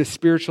to be the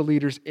spiritual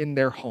leaders in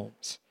their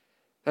homes.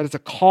 That is a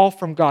call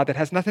from God that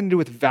has nothing to do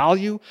with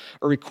value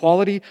or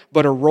equality,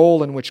 but a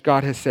role in which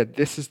God has said,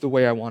 this is the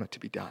way I want it to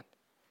be done.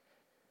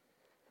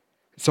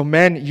 So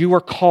men, you are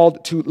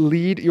called to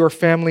lead your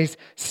families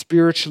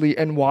spiritually,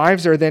 and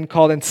wives are then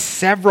called in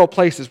several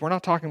places. We're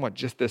not talking about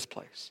just this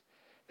place.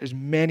 There's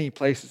many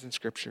places in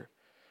Scripture.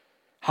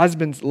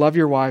 Husbands, love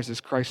your wives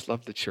as Christ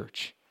loved the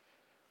church.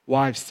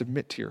 Wives,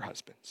 submit to your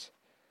husbands.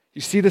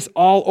 You see this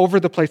all over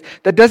the place.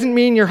 That doesn't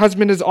mean your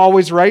husband is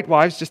always right,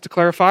 wives, just to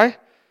clarify.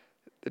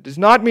 That does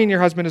not mean your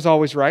husband is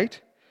always right,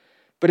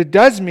 but it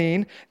does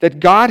mean that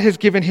God has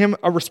given him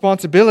a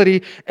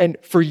responsibility, and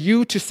for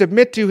you to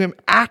submit to him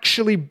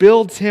actually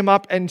builds him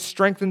up and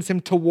strengthens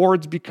him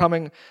towards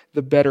becoming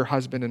the better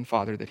husband and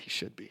father that he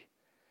should be,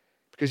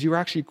 because you are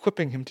actually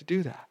equipping him to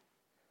do that.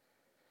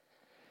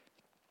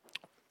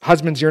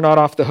 Husbands, you're not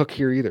off the hook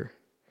here either.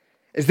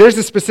 There's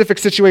a specific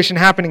situation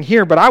happening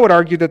here, but I would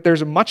argue that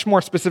there's a much more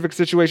specific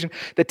situation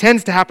that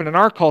tends to happen in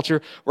our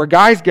culture where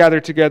guys gather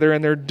together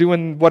and they're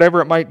doing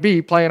whatever it might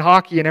be, playing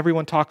hockey, and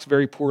everyone talks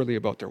very poorly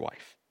about their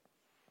wife.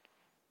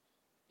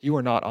 You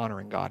are not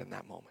honoring God in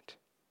that moment.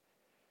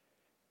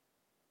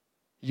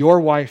 Your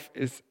wife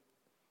is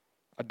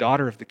a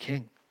daughter of the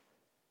King,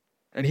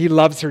 and he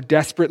loves her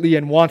desperately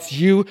and wants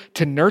you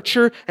to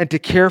nurture and to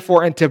care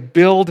for and to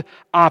build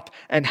up.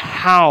 And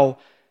how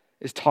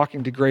is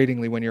talking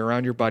degradingly when you're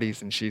around your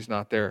buddies and she's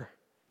not there?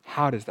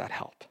 How does that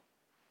help?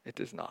 It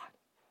does not.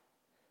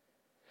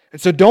 And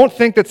so don't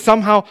think that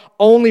somehow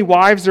only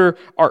wives are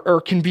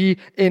can be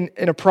in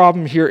a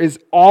problem here, is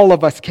all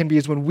of us can be,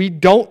 is when we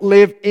don't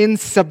live in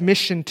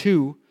submission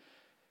to,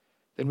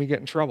 then we get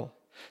in trouble.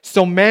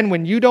 So men,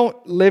 when you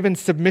don't live in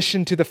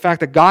submission to the fact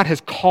that God has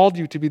called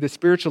you to be the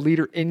spiritual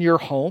leader in your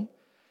home,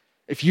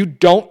 if you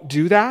don't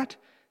do that,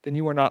 then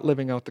you are not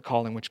living out the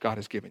calling which God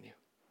has given you.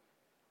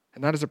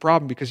 And that is a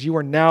problem because you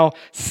are now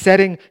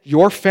setting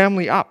your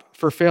family up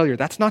for failure.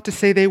 That's not to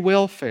say they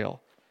will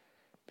fail,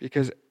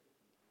 because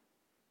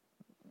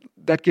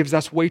that gives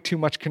us way too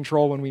much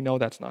control when we know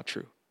that's not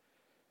true.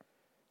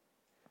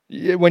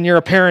 When you're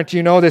a parent,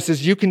 you know this,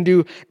 is you can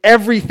do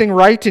everything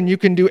right and you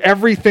can do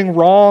everything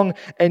wrong,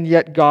 and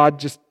yet God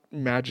just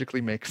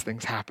magically makes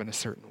things happen a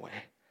certain way.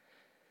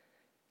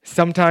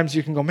 Sometimes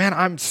you can go, man,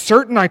 I'm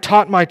certain I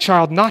taught my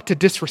child not to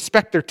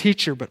disrespect their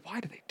teacher, but why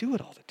do they do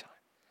it all the time?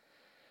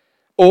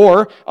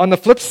 Or on the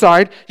flip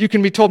side, you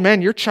can be told,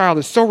 man, your child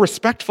is so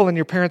respectful, and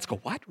your parents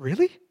go, what,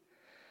 really?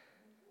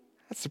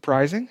 That's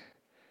surprising.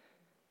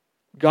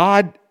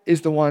 God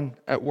is the one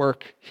at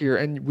work here,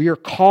 and we are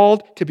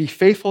called to be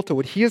faithful to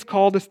what He has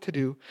called us to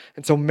do.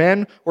 And so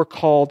men were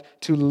called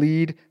to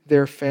lead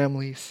their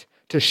families,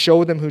 to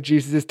show them who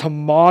Jesus is, to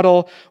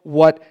model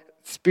what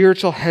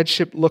spiritual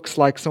headship looks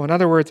like. So in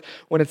other words,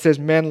 when it says,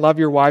 men, love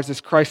your wives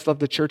as Christ loved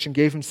the church and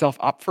gave Himself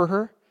up for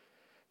her,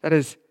 that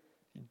is,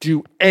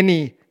 do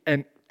any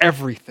and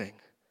everything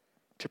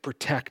to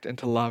protect and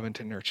to love and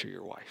to nurture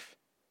your wife.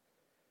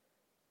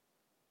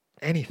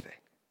 Anything.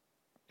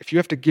 If you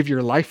have to give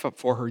your life up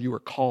for her, you are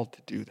called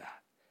to do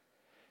that.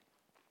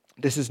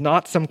 This is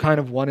not some kind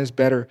of one is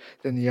better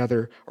than the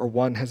other, or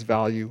one has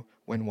value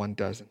when one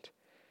doesn't.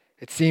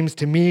 It seems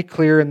to me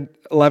clear in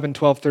 11,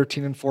 12,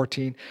 13, and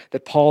 14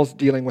 that Paul's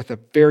dealing with a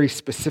very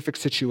specific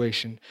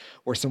situation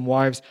where some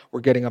wives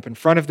were getting up in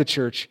front of the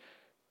church,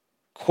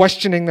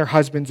 questioning their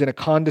husbands in a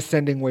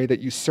condescending way that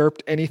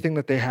usurped anything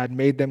that they had,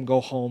 made them go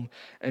home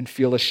and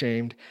feel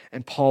ashamed.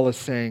 And Paul is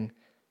saying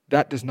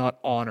that does not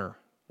honor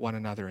one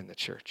another in the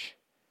church.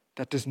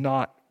 That does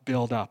not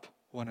build up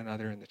one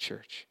another in the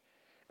church.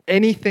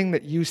 Anything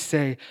that you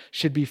say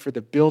should be for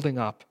the building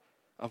up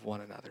of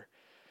one another.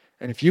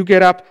 And if you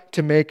get up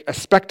to make a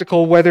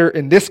spectacle, whether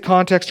in this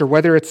context or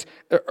whether it's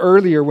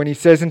earlier when he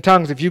says in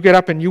tongues, if you get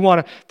up and you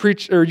want to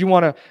preach, or if you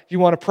want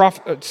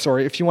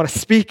to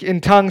speak in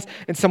tongues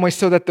in some way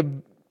so that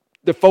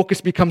the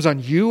focus becomes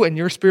on you and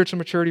your spiritual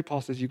maturity,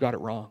 Paul says you got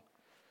it wrong.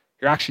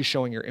 You're actually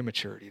showing your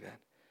immaturity then,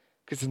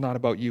 because it's not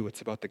about you,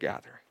 it's about the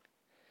gathering.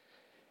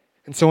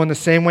 And so in the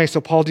same way, so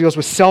Paul deals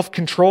with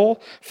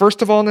self-control,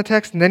 first of all in the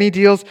text, and then he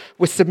deals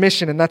with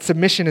submission, and that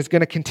submission is going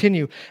to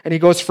continue. And he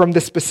goes from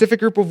this specific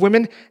group of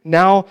women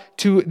now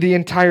to the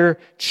entire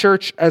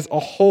church as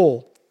a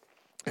whole.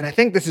 And I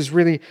think this is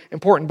really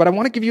important, but I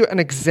want to give you an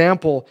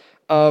example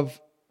of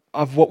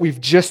what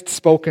we've just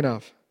spoken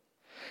of.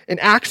 In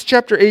Acts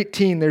chapter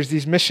 18, there's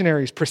these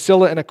missionaries,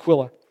 Priscilla and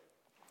Aquila.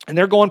 And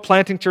they're going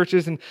planting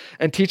churches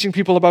and teaching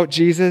people about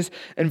Jesus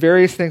and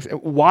various things.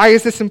 Why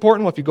is this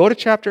important? Well, if you go to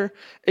chapter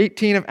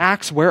 18 of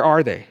Acts, where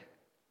are they?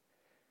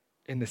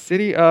 In the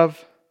city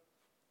of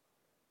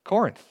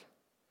Corinth.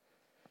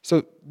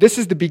 So this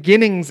is the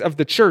beginnings of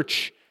the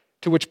church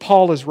to which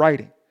Paul is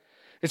writing.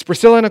 It's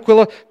Priscilla and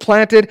Aquila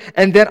planted,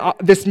 and then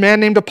this man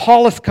named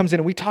Apollos comes in.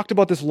 And we talked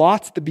about this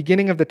lots at the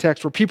beginning of the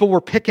text, where people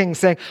were picking,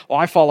 saying, oh,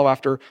 I follow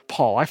after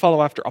Paul, I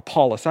follow after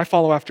Apollos, I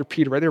follow after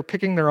Peter. Right? They were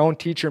picking their own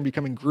teacher and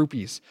becoming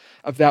groupies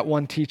of that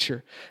one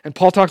teacher. And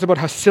Paul talks about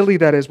how silly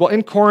that is. Well,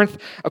 in Corinth,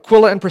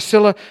 Aquila and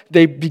Priscilla,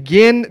 they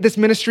begin this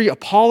ministry.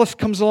 Apollos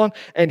comes along,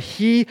 and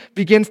he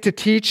begins to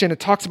teach, and it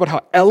talks about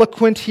how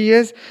eloquent he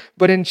is.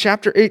 But in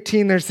chapter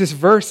 18, there's this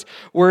verse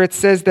where it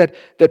says that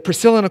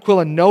Priscilla and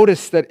Aquila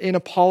notice that in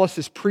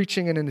Apollos'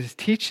 preaching and in his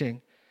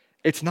teaching,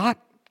 it's not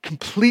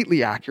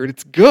completely accurate.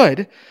 It's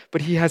good,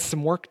 but he has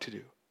some work to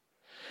do.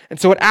 And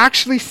so it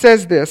actually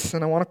says this,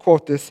 and I want to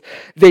quote this,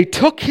 they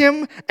took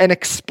him and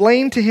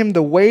explained to him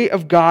the way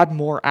of God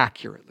more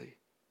accurately.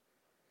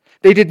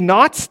 They did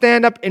not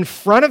stand up in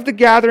front of the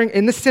gathering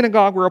in the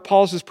synagogue where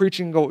Apollos was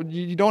preaching and go,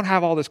 you don't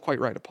have all this quite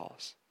right,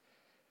 Apollos.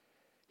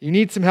 You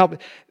need some help.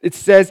 It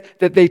says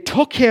that they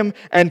took him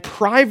and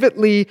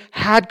privately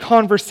had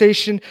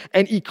conversation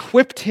and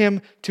equipped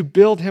him to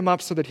build him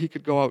up so that he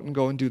could go out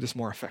and do this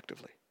more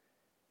effectively.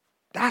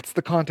 That's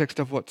the context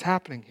of what's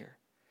happening here.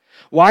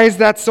 Why is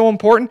that so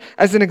important?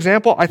 As an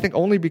example, I think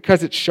only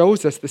because it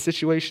shows us the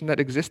situation that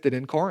existed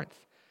in Corinth.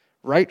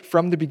 Right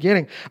from the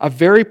beginning. A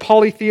very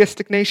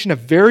polytheistic nation, a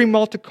very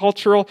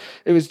multicultural.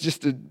 It was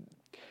just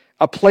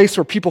a place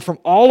where people from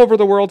all over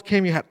the world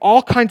came. You had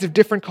all kinds of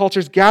different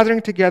cultures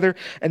gathering together,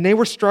 and they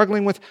were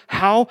struggling with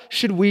how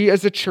should we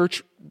as a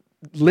church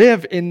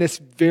live in this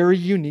very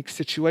unique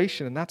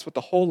situation. And that's what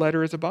the whole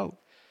letter is about.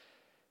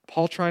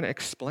 Paul trying to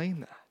explain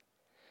that.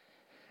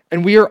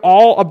 And we are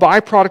all a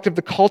byproduct of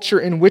the culture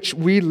in which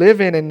we live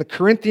in, and the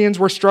Corinthians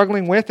were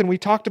struggling with, and we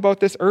talked about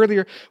this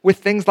earlier, with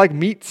things like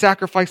meat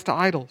sacrificed to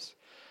idols,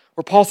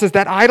 Where Paul says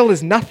that idol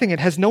is nothing. It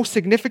has no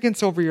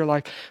significance over your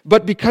life.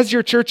 But because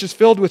your church is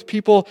filled with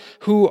people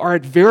who are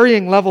at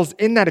varying levels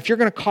in that, if you're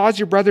going to cause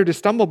your brother to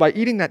stumble by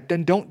eating that,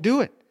 then don't do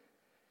it.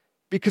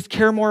 Because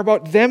care more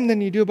about them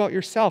than you do about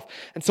yourself.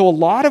 And so a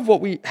lot of what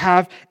we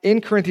have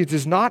in Corinthians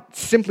is not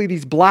simply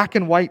these black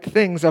and white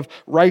things of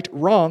right,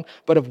 wrong,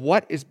 but of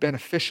what is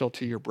beneficial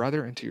to your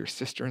brother and to your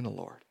sister in the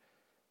Lord.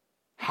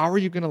 How are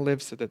you going to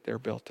live so that they're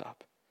built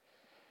up?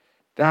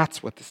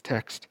 That's what this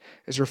text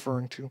is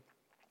referring to.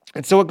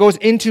 And so it goes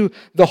into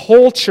the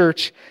whole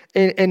church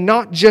and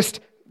not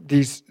just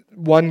these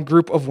one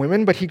group of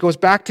women, but he goes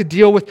back to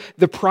deal with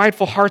the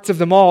prideful hearts of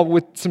them all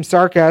with some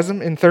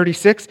sarcasm in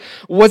 36.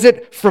 Was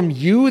it from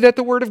you that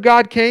the word of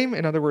God came?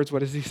 In other words,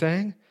 what is he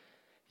saying?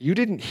 You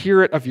didn't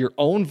hear it of your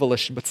own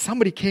volition, but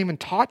somebody came and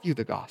taught you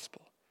the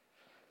gospel.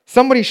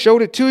 Somebody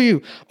showed it to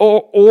you.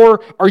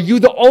 Or are you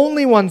the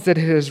only ones that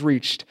it has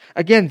reached?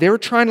 Again, they're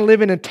trying to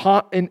live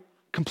in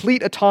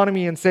complete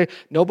autonomy and say,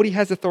 nobody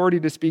has authority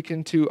to speak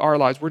into our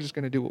lives. We're just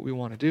going to do what we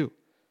want to do.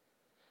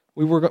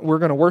 We're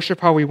going to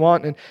worship how we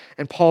want.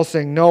 And Paul's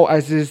saying, no,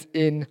 as is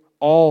in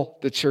all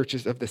the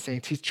churches of the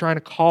saints. He's trying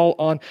to call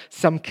on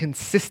some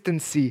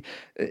consistency.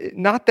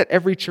 Not that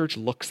every church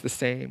looks the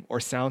same or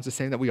sounds the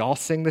same, that we all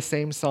sing the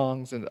same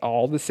songs and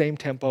all the same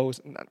tempos.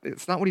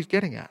 It's not what he's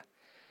getting at.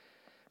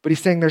 But he's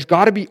saying there's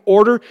got to be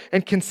order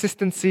and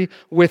consistency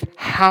with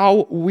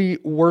how we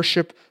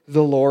worship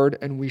the Lord,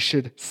 and we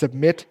should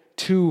submit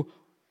to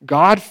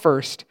God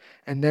first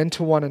and then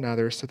to one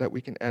another so that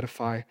we can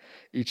edify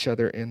each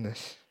other in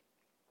this.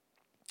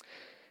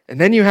 And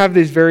then you have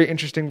these very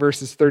interesting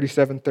verses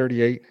 37,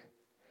 38,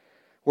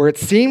 where it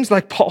seems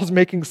like Paul's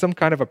making some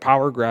kind of a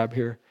power grab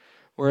here,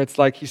 where it's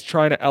like he's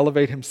trying to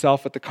elevate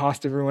himself at the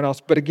cost of everyone else.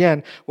 But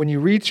again, when you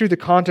read through the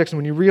context and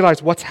when you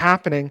realize what's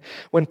happening,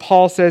 when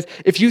Paul says,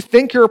 if you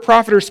think you're a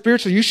prophet or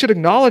spiritual, you should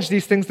acknowledge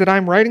these things that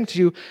I'm writing to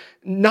you,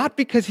 not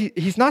because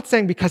he's not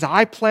saying because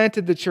I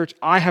planted the church,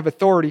 I have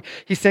authority.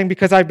 He's saying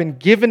because I've been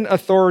given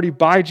authority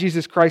by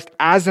Jesus Christ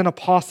as an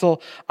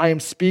apostle, I am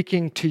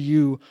speaking to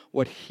you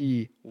what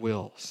he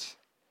wills.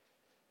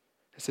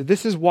 So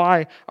this is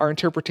why our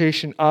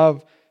interpretation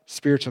of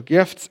spiritual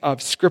gifts,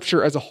 of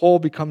Scripture as a whole,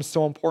 becomes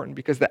so important,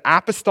 because the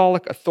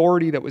apostolic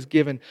authority that was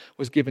given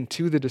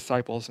to the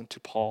disciples and to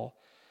Paul,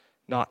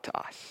 not to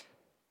us.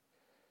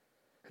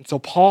 And so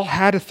Paul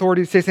had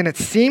authority to say this, and it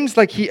seems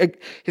like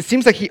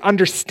he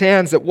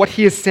understands that what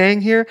he is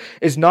saying here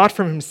is not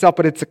from himself,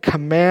 but it's a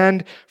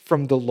command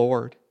from the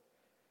Lord.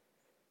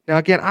 Now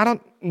again, I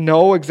don't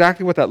know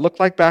exactly what that looked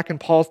like back in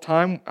Paul's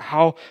time,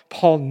 how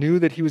Paul knew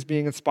that he was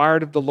being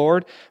inspired of the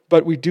Lord,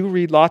 but we do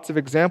read lots of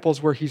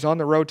examples where he's on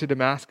the road to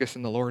Damascus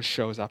and the Lord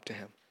shows up to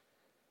him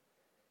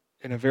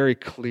in a very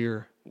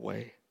clear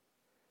way.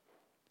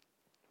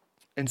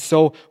 And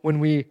so when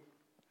we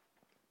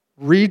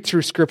read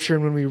through Scripture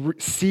and when we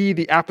see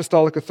the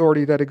apostolic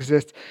authority that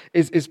exists,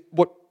 is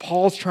what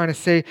Paul's trying to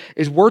say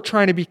is we're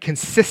trying to be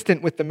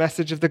consistent with the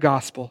message of the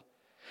gospel.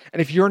 And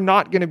if you're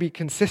not going to be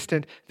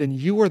consistent, then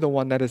you are the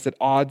one that is at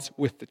odds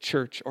with the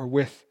church or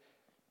with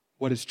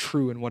what is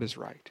true and what is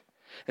right.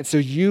 And so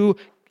you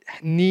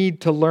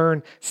need to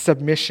learn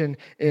submission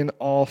in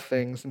all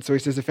things. And so he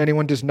says, if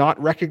anyone does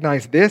not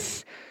recognize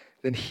this,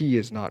 then he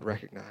is not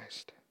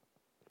recognized.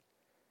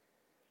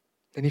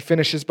 And he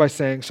finishes by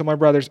saying, so my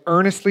brothers,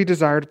 earnestly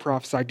desire to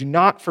prophesy. Do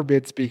not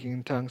forbid speaking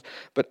in tongues,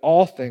 but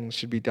all things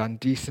should be done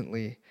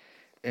decently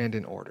and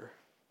in order.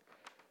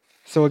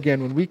 So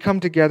again, when we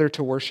come together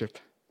to worship,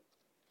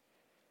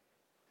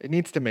 it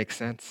needs to make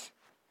sense.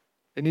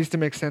 It needs to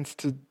make sense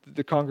to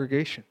the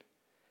congregation.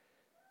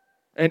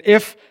 And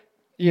if,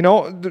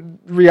 the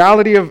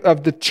reality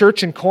of the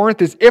church in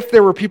Corinth is if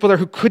there were people there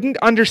who couldn't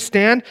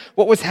understand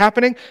what was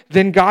happening,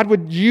 then God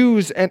would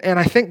use, and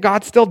I think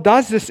God still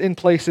does this in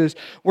places,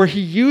 where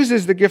he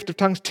uses the gift of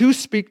tongues to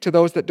speak to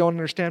those that don't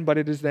understand, but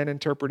it is then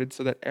interpreted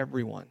so that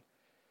everyone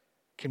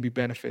can be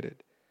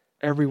benefited.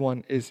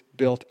 Everyone is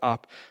built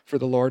up for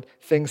the Lord.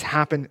 Things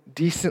happen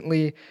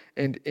decently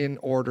and in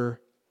order.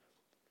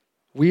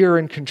 We are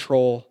in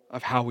control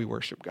of how we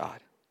worship God.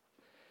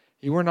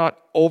 You are not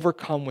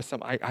overcome with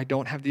some, I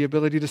don't have the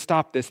ability to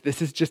stop this.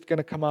 This is just going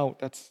to come out.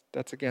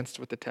 That's against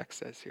what the text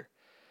says here.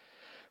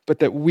 But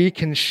that we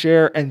can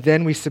share and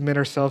then we submit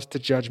ourselves to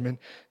judgment.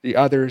 The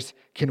others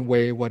can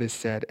weigh what is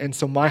said. And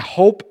so my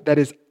hope that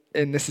is,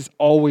 and this is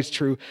always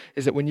true,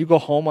 is that when you go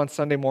home on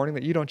Sunday morning,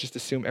 that you don't just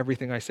assume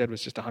everything I said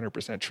was just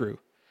 100% true,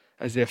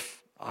 as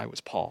if I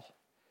was Paul.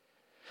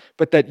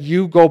 But that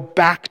you go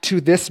back to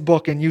this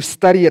book and you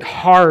study it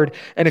hard.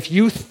 And if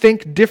you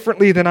think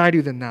differently than I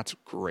do, then that's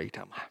great.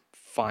 I'm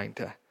fine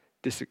to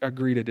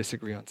agree to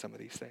disagree on some of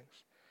these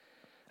things.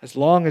 As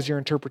long as your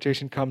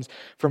interpretation comes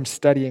from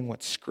studying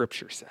what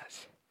Scripture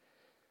says.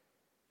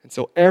 And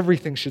so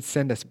everything should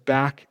send us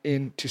back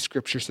into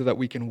Scripture so that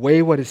we can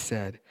weigh what is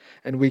said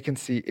and we can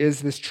see,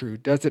 is this true?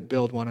 Does it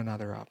build one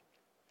another up?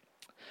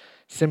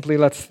 Simply,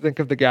 let's think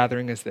of the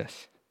gathering as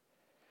this.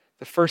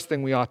 The first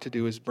thing we ought to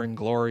do is bring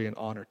glory and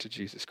honor to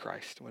Jesus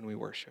Christ when we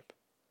worship.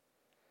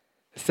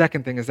 The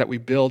second thing is that we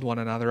build one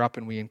another up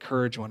and we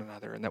encourage one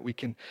another, and that we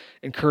can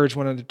encourage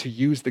one another to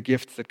use the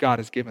gifts that God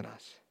has given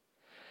us.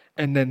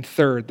 And then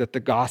third, that the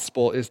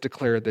gospel is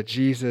declared, that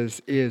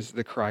Jesus is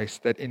the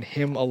Christ, that in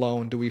him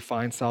alone do we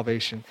find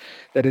salvation,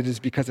 that it is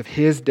because of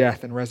his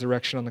death and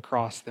resurrection on the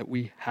cross that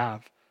we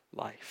have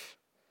life.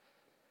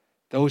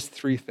 Those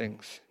three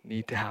things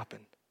need to happen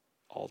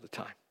all the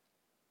time.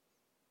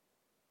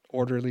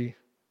 Orderly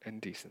and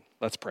decent.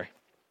 Let's pray.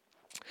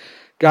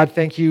 God,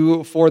 thank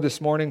you for this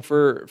morning,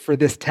 for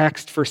this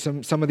text, for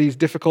some of these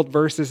difficult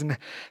verses, and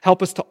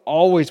help us to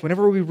always,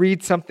 whenever we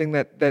read something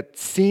that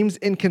seems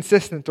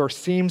inconsistent or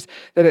seems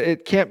that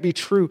it can't be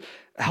true,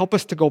 help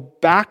us to go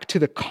back to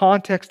the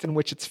context in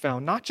which it's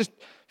found, not just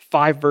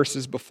 5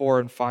 verses before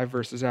and 5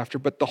 verses after,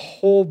 but the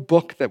whole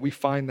book that we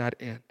find that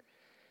in.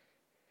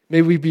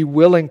 May we be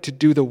willing to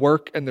do the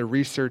work and the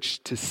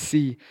research to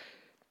see,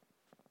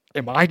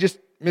 am I just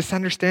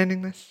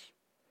misunderstanding this?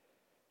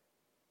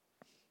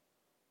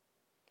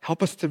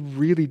 Help us to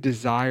really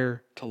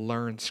desire to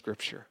learn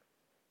Scripture,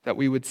 that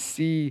we would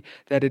see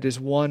that it is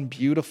one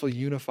beautiful,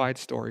 unified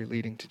story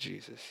leading to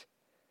Jesus,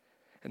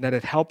 and that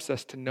it helps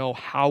us to know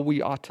how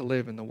we ought to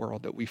live in the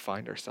world that we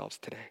find ourselves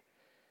today.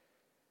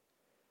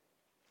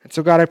 And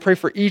so, God, I pray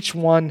for each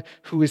one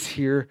who is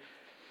here.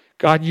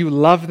 God, you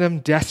love them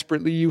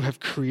desperately. You have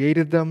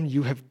created them.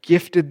 You have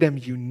gifted them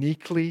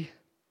uniquely.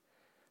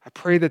 I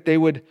pray that they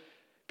would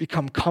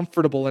become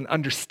comfortable and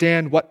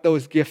understand what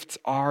those gifts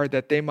are,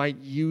 that they might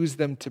use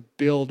them to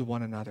build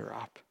one another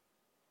up.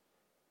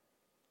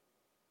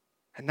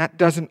 And that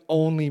doesn't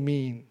only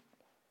mean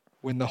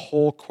when the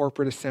whole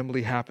corporate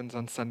assembly happens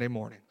on Sunday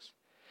mornings,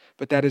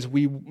 but that as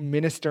we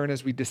minister and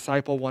as we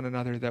disciple one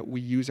another, that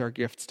we use our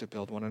gifts to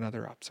build one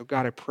another up. So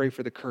God, I pray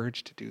for the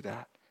courage to do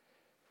that.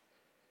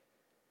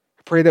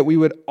 I pray that we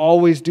would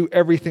always do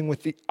everything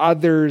with the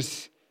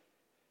others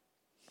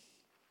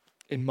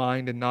in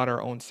mind and not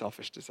our own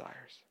selfish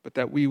desires, but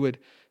that we would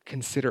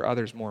consider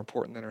others more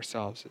important than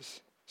ourselves,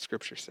 as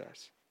Scripture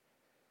says.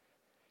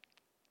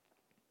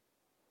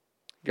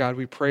 God,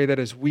 we pray that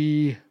as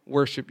we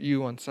worship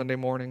you on Sunday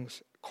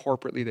mornings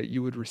corporately, that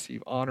you would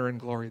receive honor and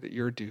glory that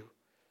you're due,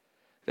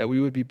 that we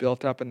would be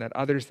built up, and that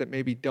others that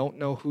maybe don't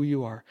know who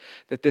you are,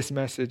 that this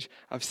message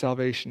of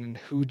salvation and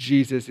who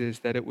Jesus is,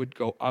 that it would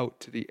go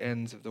out to the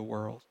ends of the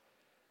world,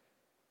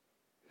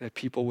 that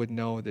people would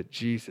know that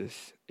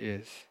Jesus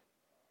is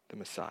the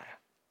Messiah.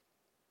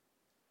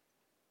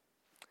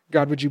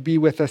 God, would you be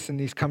with us in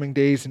these coming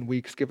days and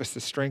weeks? Give us the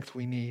strength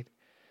we need.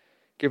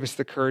 Give us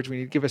the courage we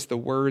need. Give us the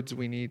words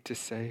we need to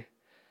say.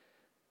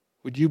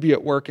 Would you be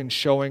at work in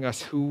showing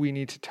us who we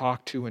need to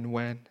talk to and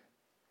when?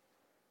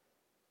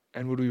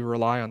 And would we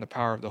rely on the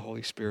power of the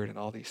Holy Spirit in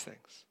all these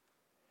things?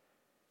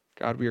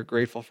 God, we are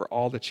grateful for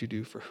all that you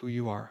do, for who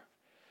you are.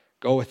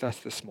 Go with us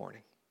this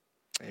morning.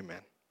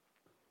 Amen.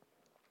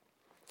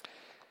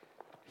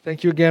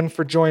 Thank you again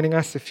for joining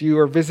us. If you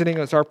are visiting,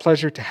 it's our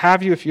pleasure to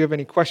have you. If you have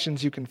any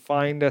questions, you can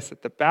find us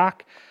at the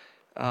back.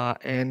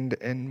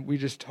 And we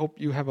just hope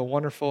you have a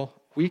wonderful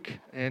week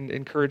and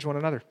encourage one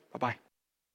another. Bye-bye.